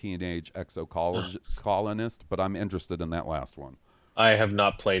I Was a Teenage Exocolonist, but I'm interested in that last one. I have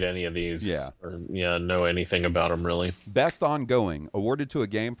not played any of these. Yeah. Or know anything about them, really. Best Ongoing, awarded to a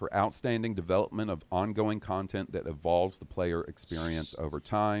game for outstanding development of ongoing content that evolves the player experience over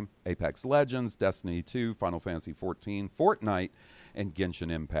time. Apex Legends, Destiny 2, Final Fantasy XIV, Fortnite, and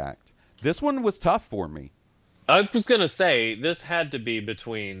Genshin Impact. This one was tough for me. I was going to say, this had to be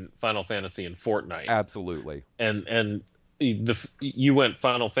between Final Fantasy and Fortnite. Absolutely. And you went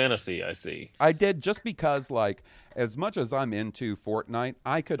Final Fantasy, I see. I did, just because, like, as much as I'm into Fortnite,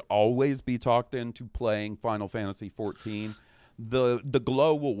 I could always be talked into playing Final Fantasy XIV. The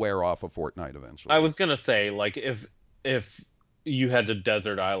glow will wear off of Fortnite eventually. I was going to say, like, if you had to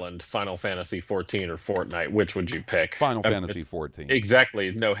Desert Island, Final Fantasy XIV or Fortnite, which would you pick? Final Fantasy XIV.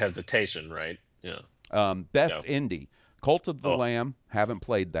 Exactly. No hesitation, right? Yeah. Best Indie, Cult of the Lamb, haven't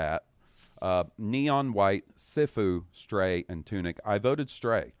played that. Neon White, Sifu, Stray, and Tunic. I voted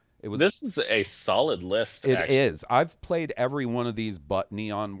Stray. This is a solid list. It is. I've played every one of these but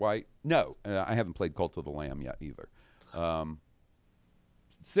Neon White. No, I haven't played Cult of the Lamb yet either.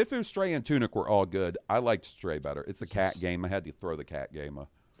 Sifu, Stray, and Tunic were all good. I liked Stray better. It's a cat game. I had to throw the cat game.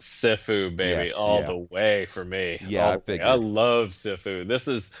 Sifu, baby, all the way for me. Yeah, I figured. I love Sifu.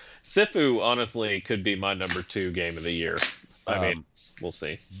 Sifu, honestly, could be my number 2 game of the year. I mean, we'll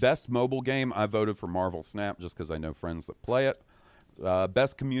see. Best mobile game, I voted for Marvel Snap just because I know friends that play it.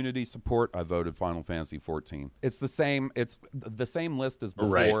 Best community support, I voted Final Fantasy XIV. It's the same list as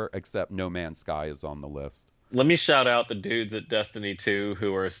before, except No Man's Sky is on the list. Let me shout out the dudes at Destiny 2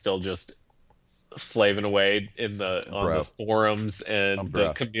 who are still just slaving away on the forums and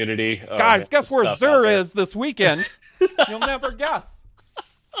the community. Guys, guess where Zur is this weekend? You'll never guess.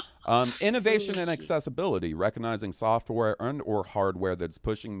 Innovation and accessibility, recognizing software and or hardware that's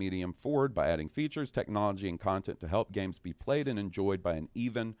pushing medium forward by adding features, technology, and content to help games be played and enjoyed by an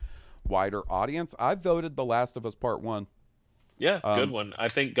even wider audience. I voted The Last of Us Part 1. Yeah, good one. I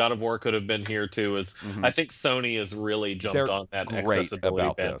think God of War could have been here too. I think Sony has really jumped on that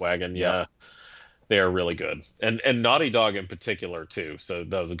accessibility bandwagon. Yeah. They are really good, and Naughty Dog in particular too. So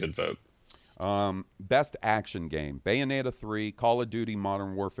that was a good vote. Best action game: Bayonetta 3, Call of Duty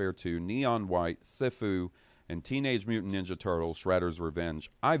Modern Warfare 2, Neon White, Sifu, and Teenage Mutant Ninja Turtles: Shredder's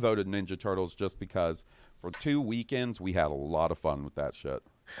Revenge. I voted Ninja Turtles just because for 2 weekends we had a lot of fun with that shit.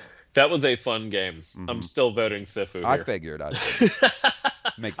 That was a fun game. I'm still voting Sifu here. I figured.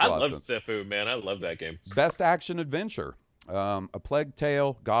 Makes a lot of sense. Sifu, man. I love that game. Best action adventure: A Plague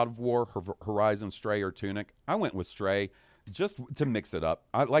Tale, God of War, Horizon, Stray, or Tunic. I went with Stray just to mix it up.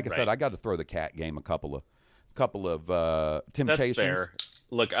 I said, I got to throw the cat game a couple of temptations. That's fair.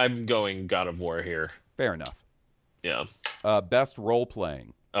 Look, I'm going God of War here. Fair enough. Yeah. Best role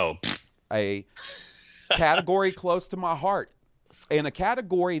playing. Oh. A category close to my heart. And a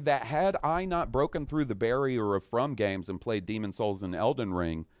category that, had I not broken through the barrier of From games and played Demon Souls and Elden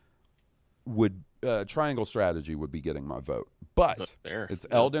Ring, would Triangle Strategy would be getting my vote. But it's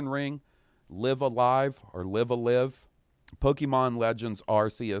Elden Ring, Live Alive or Live a Live, Pokemon Legends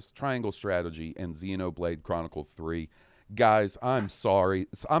Arceus, Triangle Strategy, and Xenoblade Chronicle 3. Guys, I'm sorry,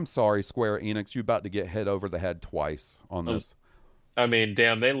 Square Enix. You're about to get hit over the head twice on this. I mean,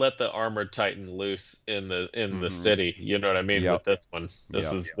 damn, they let the Armored Titan loose in the city. You know what I mean? With this one,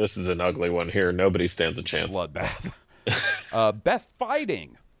 this is an ugly one here. Nobody stands a chance. Bloodbath. Best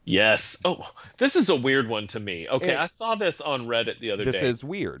fighting. Yes. Oh, this is a weird one to me. Okay, I saw this on Reddit the other day. This is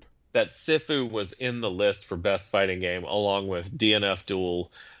weird. That Sifu was in the list for best fighting game, along with DNF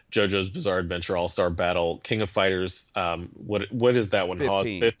Duel, JoJo's Bizarre Adventure All-Star Battle, King of Fighters. What is that one?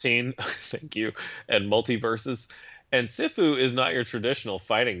 15. 15. Thank you. And Multiverses. And Sifu is not your traditional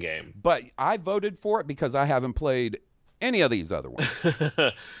fighting game. But I voted for it because I haven't played any of these other ones.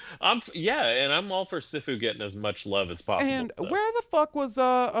 And I'm all for Sifu getting as much love as possible. And where the fuck was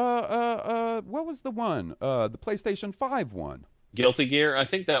what was the one? The PlayStation 5 one? Guilty Gear? I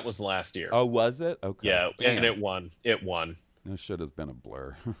think that was last year. Oh, was it? Okay. Yeah, damn. And it won. It won. This shit has been a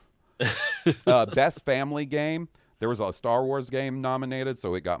blur. Best family game. There was a Star Wars game nominated,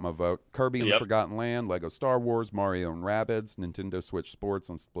 so it got my vote. Kirby and the Forgotten Land, Lego Star Wars, Mario and Rabbids, Nintendo Switch Sports,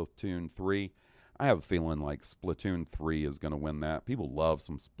 and Splatoon 3. I have a feeling like Splatoon 3 is going to win that. People love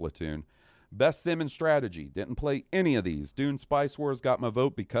some Splatoon. Best Sim and Strategy. Didn't play any of these. Dune Spice Wars got my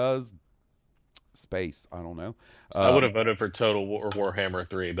vote because space. I don't know. I would have voted for Total War Warhammer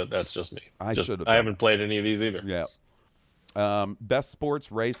 3, but that's just me. I haven't played any of these either. Yeah. Best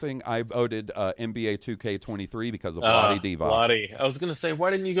sports racing, I voted NBA 2K23 because of Lottie Divac. Lottie. I was going to say,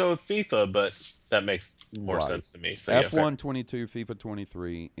 why didn't you go with FIFA? But that makes more sense to me. So, F1 22, FIFA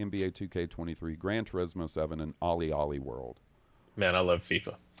 23, NBA 2K23, Gran Turismo 7, and Ollie Ollie World. Man, I love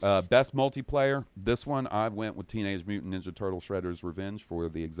FIFA. Best multiplayer, this one I went with Teenage Mutant Ninja Turtles Shredder's Revenge for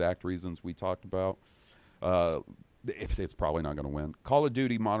the exact reasons we talked about. It's probably not going to win. Call of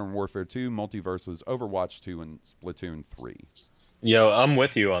Duty Modern Warfare 2, Multiverses, Overwatch 2, and Splatoon 3. Yo, I'm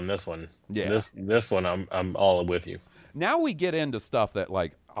with you on this one. Yeah. This one, I'm all with you. Now we get into stuff that,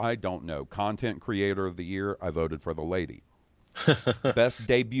 like, I don't know. Content Creator of the Year, I voted for The Lady. Best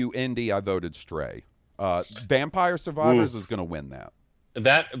Debut Indie, I voted Stray. Vampire Survivors is going to win that.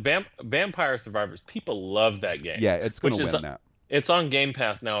 Vampire Survivors, people love that game. Yeah, it's going to win that. It's on Game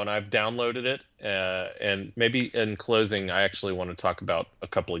Pass now, and I've downloaded it. And maybe in closing, I actually want to talk about a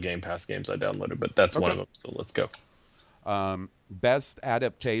couple of Game Pass games I downloaded, but that's one of them. So let's go. Best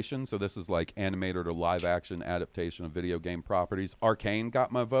adaptation. So this is like animated or live action adaptation of video game properties. Arcane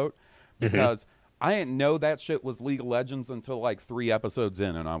got my vote because I didn't know that shit was League of Legends until like 3 episodes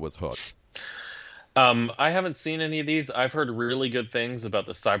in, and I was hooked. I haven't seen any of these. I've heard really good things about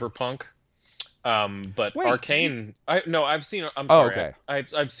the Cyberpunk. But wait, Arcane, I've seen. I'm sorry. Okay.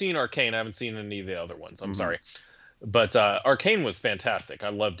 I've seen Arcane. I haven't seen any of the other ones. I'm sorry, but Arcane was fantastic. I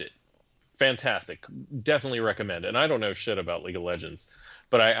loved it. Fantastic. Definitely recommend. And I don't know shit about League of Legends,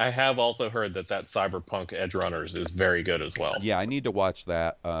 but I have also heard that Cyberpunk Edgerunners is very good as well. Yeah, I need to watch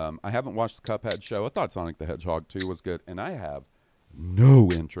that. I haven't watched the Cuphead show. I thought Sonic the Hedgehog 2 was good, and I have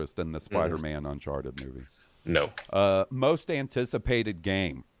no interest in the Spider-Man Uncharted movie. No. Most anticipated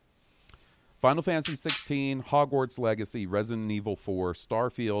game. Final Fantasy 16, Hogwarts Legacy, Resident Evil 4,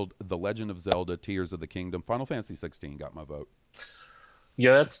 Starfield, The Legend of Zelda, Tears of the Kingdom. Final Fantasy 16 got my vote.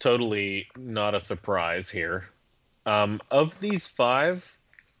 Yeah, that's totally not a surprise here. Of these 5,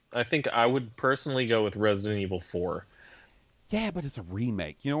 I think I would personally go with Resident Evil 4. Yeah, but it's a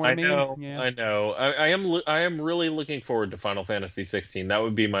remake. You know what I mean? I know. I am really looking forward to Final Fantasy 16. That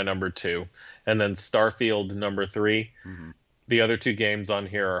would be my number 2. And then Starfield number 3. The other 2 games on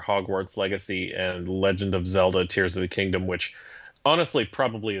here are Hogwarts Legacy and Legend of Zelda Tears of the Kingdom, which honestly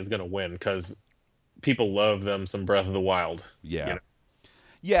probably is going to win because people love them some Breath of the Wild. Yeah. You know?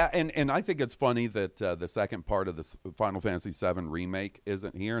 Yeah, and I think it's funny that the second part of the Final Fantasy VII Remake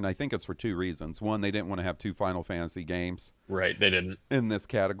isn't here, and I think it's for two reasons. One, they didn't want to have two Final Fantasy games. Right, they didn't. In this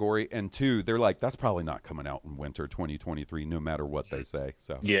category. And two, they're like, that's probably not coming out in winter 2023, no matter what they say.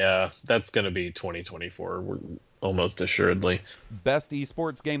 So yeah, that's going to be 2024, almost assuredly. Best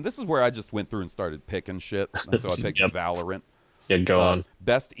esports game. This is where I just went through and started picking shit. So I picked Valorant. Yeah, go on.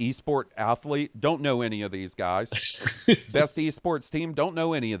 Best esport athlete. Don't know any of these guys. Best esports team. Don't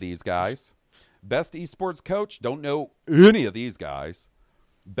know any of these guys. Best esports coach. Don't know any of these guys.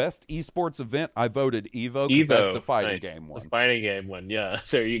 Best esports event. I voted Evo because that's the fighting game one. The fighting game one. Yeah,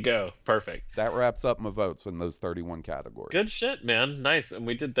 there you go. Perfect. That wraps up my votes in those 31 categories. Good shit, man. Nice. And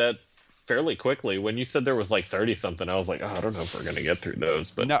we did that fairly quickly. When you said there was like 30 something, I was like, oh, I don't know if we're going to get through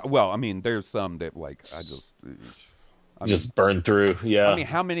those. But no, well, I mean, there's some that like I just burn through. Yeah. I mean,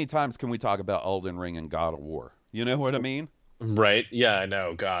 how many times can we talk about Elden Ring and God of War? You know what I mean? Right. Yeah, I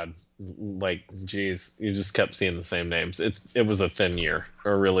know. God, like, geez, you just kept seeing the same names. It was a thin year,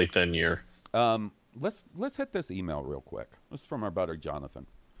 a really thin year. Let's hit this email real quick. This is from our buddy Jonathan.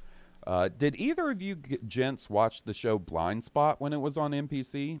 Did either of you gents watch the show Blind Spot when it was on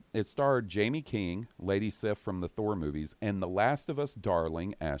NPC? It starred Jamie King, Lady Sif from the Thor movies, and The Last of Us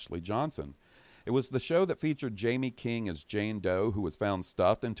darling Ashley Johnson. It was the show that featured Jamie King as Jane Doe, who was found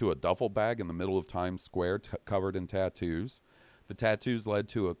stuffed into a duffel bag in the middle of Times Square, covered in tattoos. The tattoos led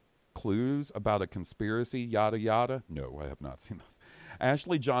to clues about a conspiracy, yada yada. No, I have not seen those.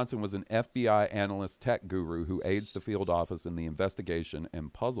 Ashley Johnson was an FBI analyst tech guru who aids the field office in the investigation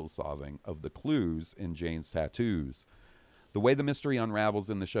and puzzle solving of the clues in Jane's tattoos. The way the mystery unravels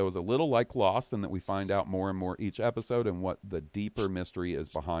in the show is a little like Lost in that we find out more and more each episode and what the deeper mystery is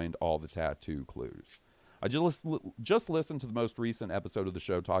behind all the tattoo clues. I just listened to the most recent episode of the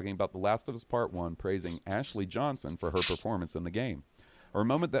show talking about The Last of Us Part 1, praising Ashley Johnson for her performance in the game. I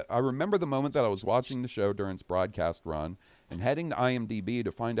remember the moment that I was watching the show during its broadcast run and heading to IMDb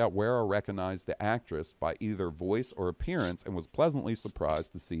to find out where I recognized the actress by either voice or appearance, and was pleasantly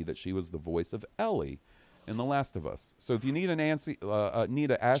surprised to see that she was the voice of Ellie in The Last of Us. So if you need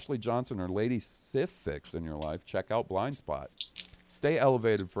need a Ashley Johnson or Lady Sif fix in your life, check out Blind Spot. Stay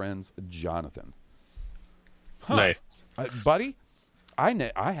elevated, friends. Jonathan. Huh. Nice. Buddy,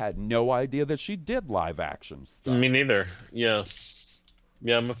 I had no idea that she did live action stuff. Me neither. Yeah.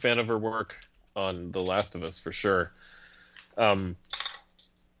 Yeah, I'm a fan of her work on The Last of Us for sure. I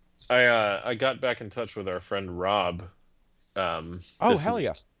got back in touch with our friend Rob. Oh, hell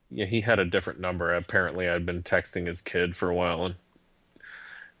yeah. Yeah, he had a different number. Apparently, I'd been texting his kid for a while, and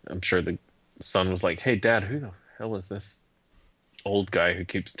I'm sure the son was like, "Hey, Dad, who the hell is this old guy who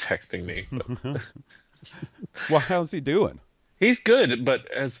keeps texting me?" Well, how's he doing? He's good, but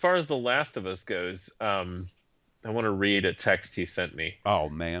as far as The Last of Us goes, I want to read a text he sent me. Oh,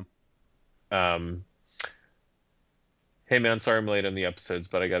 man. Hey, man, sorry I'm late on the episodes,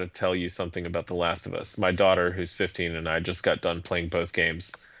 but I got to tell you something about The Last of Us. My daughter, who's 15, and I just got done playing both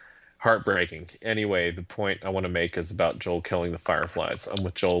games. Heartbreaking. Anyway, the point I want to make is about Joel killing the Fireflies. I'm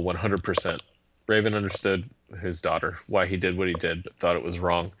with Joel 100%. Raven understood his daughter, why he did what he did, but thought it was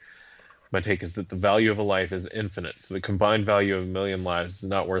wrong. My take is that the value of a life is infinite, so the combined value of a million lives is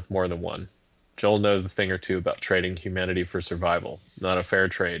not worth more than one. Joel knows a thing or two about trading humanity for survival. Not a fair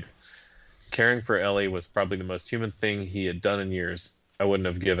trade. Caring for Ellie was probably the most human thing he had done in years. I wouldn't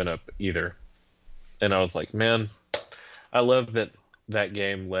have given up either. And I was like, man, I love that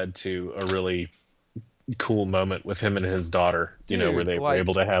game led to a really cool moment with him and his daughter, Dude, where they were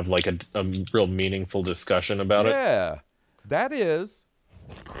able to have like a real meaningful discussion about it. Yeah, that is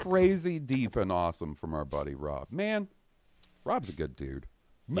crazy deep and awesome from our buddy Rob. Man, Rob's a good dude.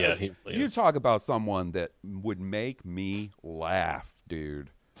 Yeah, he really you is. Talk about someone that would make me laugh, dude.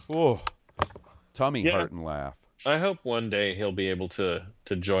 Oh, tummy hurting laugh. I hope one day he'll be able to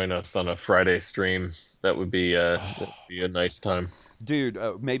join us on a Friday stream. That would be a nice time. Dude,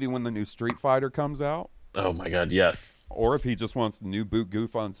 maybe when the new Street Fighter comes out. Oh my God, yes. Or if he just wants new boot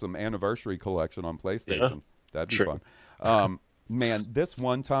goof on some anniversary collection on PlayStation. That'd be fun. Man, this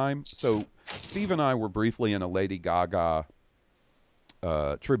one time, so Steve and I were briefly in a Lady Gaga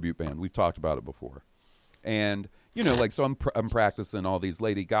tribute band. We've talked about it before. And, so I'm practicing all these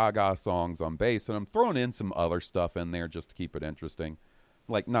Lady Gaga songs on bass, and I'm throwing in some other stuff in there just to keep it interesting.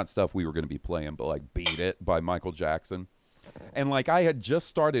 Like, not stuff we were going to be playing, but like Beat It by Michael Jackson. And like I had just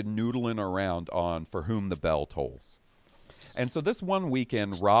started noodling around on For Whom the Bell Tolls. And so this one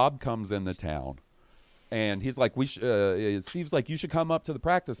weekend, Rob comes into town. And he's like, Steve's like, you should come up to the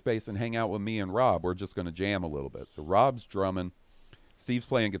practice space and hang out with me and Rob. We're just going to jam a little bit. So Rob's drumming. Steve's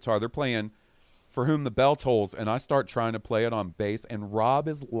playing guitar. They're playing For Whom the Bell Tolls, and I start trying to play it on bass, and Rob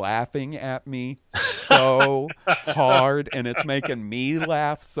is laughing at me so hard, and it's making me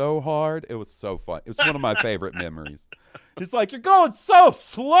laugh so hard. It was so fun. It was one of my favorite memories. He's like, "You're going so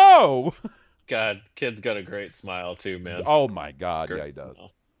slow." God, kid's got a great smile too, man. Oh my God, yeah, he does.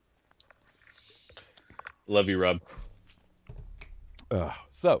 Love you, Rob.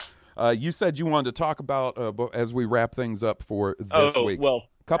 So, you said you wanted to talk about as we wrap things up for this week. Well,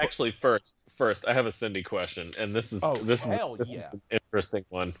 actually, first, I have a Cindy question, and this is an interesting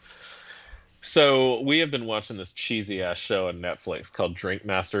one. So we have been watching this cheesy ass show on Netflix called Drink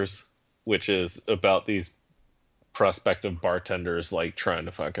Masters, which is about these prospective bartenders like trying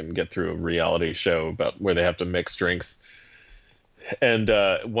to fucking get through a reality show about where they have to mix drinks. And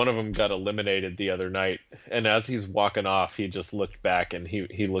one of them got eliminated the other night, and as he's walking off, he just looked back and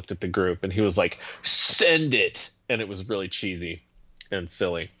he looked at the group and he was like, "Send it," and it was really cheesy and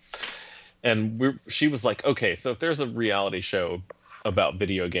silly. And she was like, "Okay, so if there's a reality show about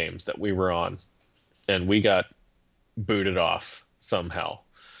video games that we were on, and we got booted off somehow,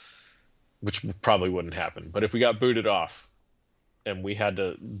 which probably wouldn't happen, but if we got booted off, and we had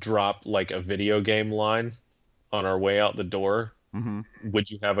to drop like a video game line on our way out the door." Mm-hmm.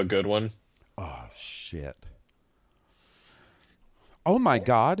 Would you have a good one? Oh, shit. Oh, my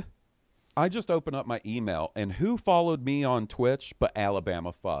God. I just opened up my email, and who followed me on Twitch but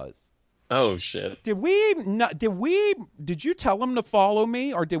Alabama Fuzz? Oh, shit. Did you tell him to follow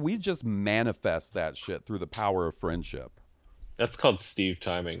me, or did we just manifest that shit through the power of friendship? That's called Steve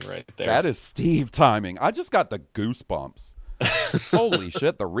timing right there. That is Steve timing. I just got the goosebumps. Holy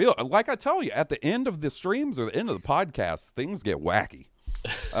shit, like I tell you, at the end of the streams or the end of the podcast, things get wacky.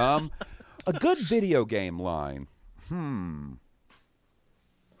 A good video game line.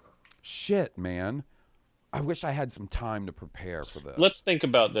 Shit, man. I wish I had some time to prepare for this. Let's think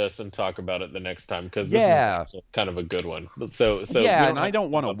about this and talk about it the next time, because this is kind of a good one. So yeah, and I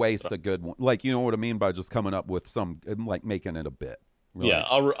don't want to waste a good one. Like, you know what I mean by just coming up with some, like making it a bit. Really. Yeah,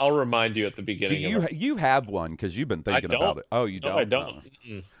 I'll remind you at the beginning. You have one because you've been thinking about it. Oh, you don't? No, I don't.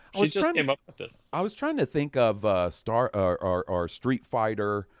 She just came up with this. I was trying to think of Street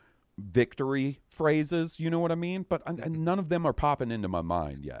Fighter victory phrases. You know what I mean? But none of them are popping into my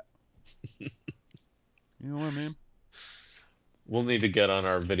mind yet. You know what I mean? We'll need to get on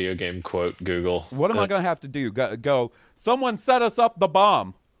our video game quote Google. What am I going to have to do? Go, someone set us up the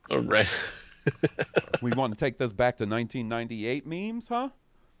bomb. Oh, right. We want to take this back to 1998 memes, huh?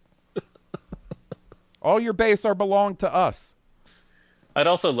 All your base belong to us. I'd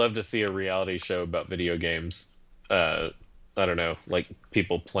also love to see a reality show about video games. I don't know, like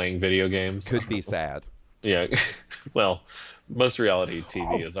people playing video games. Could be sad. Yeah. Well, most reality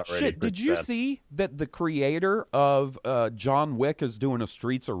TV is already shit. Did you see that the creator of John Wick is doing a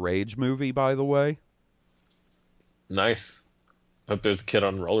Streets of Rage movie, by the way? Nice. Hope there's a kid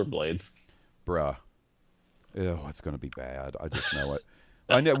on rollerblades. Bruh. Ew, it's going to be bad. I just know it.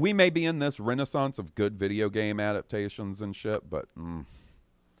 I know we may be in this renaissance of good video game adaptations and shit, but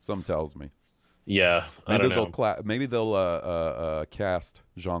some tells me. Yeah, I don't know. Maybe they'll cast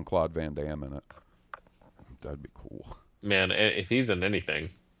Jean-Claude Van Damme in it. That'd be cool. Man, if he's in anything,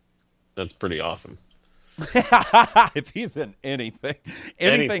 that's pretty awesome. If he's in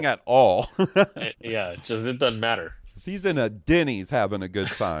anything at all. Yeah, it doesn't matter. If he's in a Denny's having a good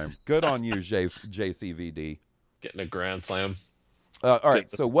time, good on you, JCVD. Getting a grand slam. All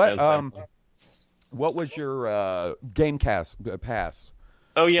right, so what was your Gamecast pass?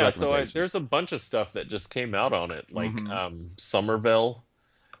 Oh yeah, so there's a bunch of stuff that just came out on it, like Somerville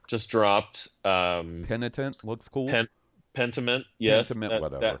just dropped. Penitent looks cool. Pentiment, yes. Pentiment,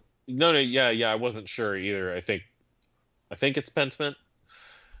 whatever. No, yeah. I wasn't sure either. I think it's Pentiment.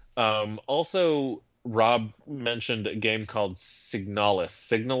 Also, Rob mentioned a game called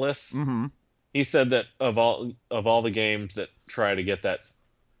Signalis. Mm-hmm. He said that of all the games that try to get that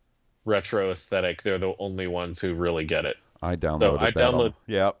retro aesthetic, they're the only ones who really get it. I downloaded.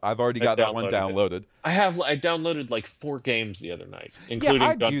 Yeah, I've already got that one downloaded. I downloaded like 4 games the other night,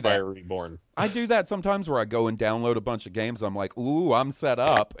 including Gunfire Reborn. I do that sometimes where I go and download a bunch of games. I'm like, ooh, I'm set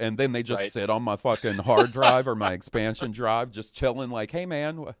up, and then they just sit on my fucking hard drive or my expansion drive, just chilling. Like, hey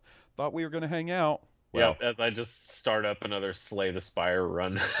man, thought we were gonna hang out. Well, yeah, I just start up another Slay the Spire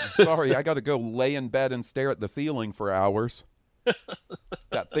run. Sorry, I got to go lay in bed and stare at the ceiling for hours.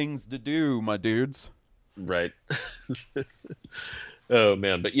 Got things to do, my dudes. Right. Oh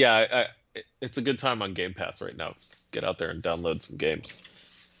man, but yeah, it's a good time on Game Pass right now. Get out there and download some games.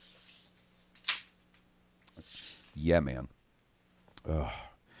 Yeah, man.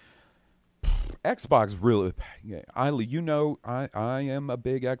 Xbox really, I am a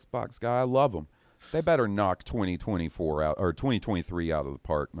big Xbox guy. I love them. They better knock 2024 out or 2023 out of the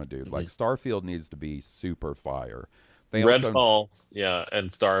park, my dude. Like Starfield needs to be super fire. Redfall, and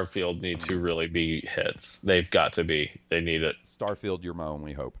Starfield need to really be hits. They've got to be. They need it. Starfield, you're my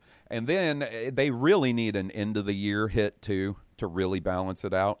only hope. And then they really need an end of the year hit too to really balance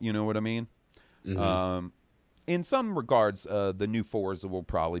it out. You know what I mean? Mm-hmm. In some regards, the new Forza will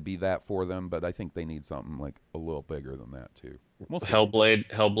probably be that for them, but I think they need something like a little bigger than that too. We'll see.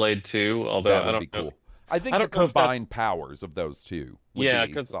 Hellblade 2, although that would be cool. I think the combined powers of those two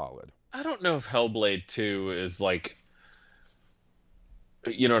would be solid. I don't know if Hellblade 2 is like,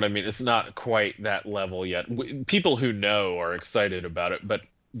 you know what I mean? It's not quite that level yet. People who know are excited about it, but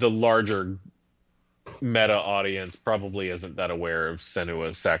the larger meta audience probably isn't that aware of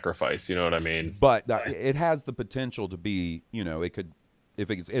Senua's sacrifice. You know what I mean? But it has the potential to be, it could, if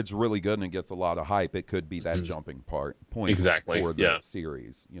it's really good and it gets a lot of hype, it could be that jumping point for the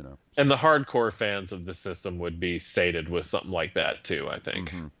series, And the hardcore fans of the system would be sated with something like that too, I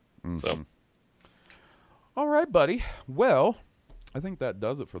think. So. All right, buddy. Well, I think that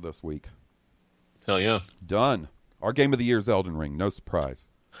does it for this week. Hell yeah. Done. Our game of the year is Elden Ring. No surprise.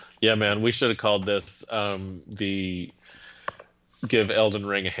 Yeah, man. We should have called this the Give Elden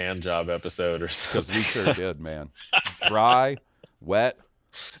Ring a Hand Job episode or something. Because we sure did, man. Dry, wet,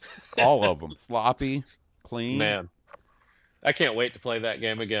 all of them. Sloppy, clean. Man, I can't wait to play that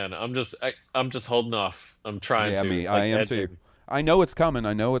game again. I'm just holding off. I'm trying to. Yeah, I am too. I know it's coming.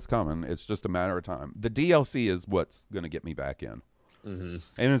 It's just a matter of time. The DLC is what's going to get me back in. Mm-hmm.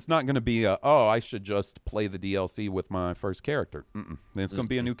 And it's not going to be I should just play the DLC with my first character. It's going to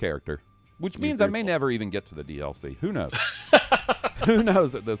be a new character, which means I may never even get to the DLC. Who knows? Who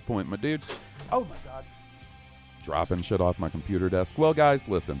knows at this point, my dude? Oh, my God. Dropping shit off my computer desk. Well, guys,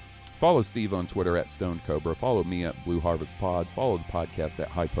 listen. Follow Steve on Twitter at Stone Cobra. Follow me at Blue Harvest Pod. Follow the podcast at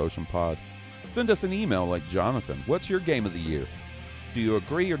High Potion Pod. Send us an email like Jonathan. What's your game of the year? Do you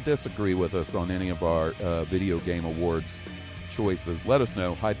agree or disagree with us on any of our video game awards choices? Let us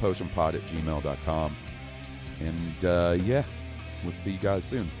know. highpotionpod@gmail.com. And we'll see you guys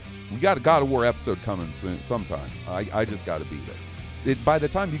soon. We got a God of War episode coming soon sometime. I just got to beat it. By the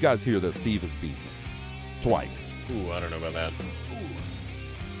time you guys hear this, Steve has beaten it twice. Ooh, I don't know about that.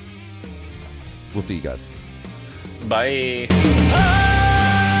 We'll see you guys. Bye.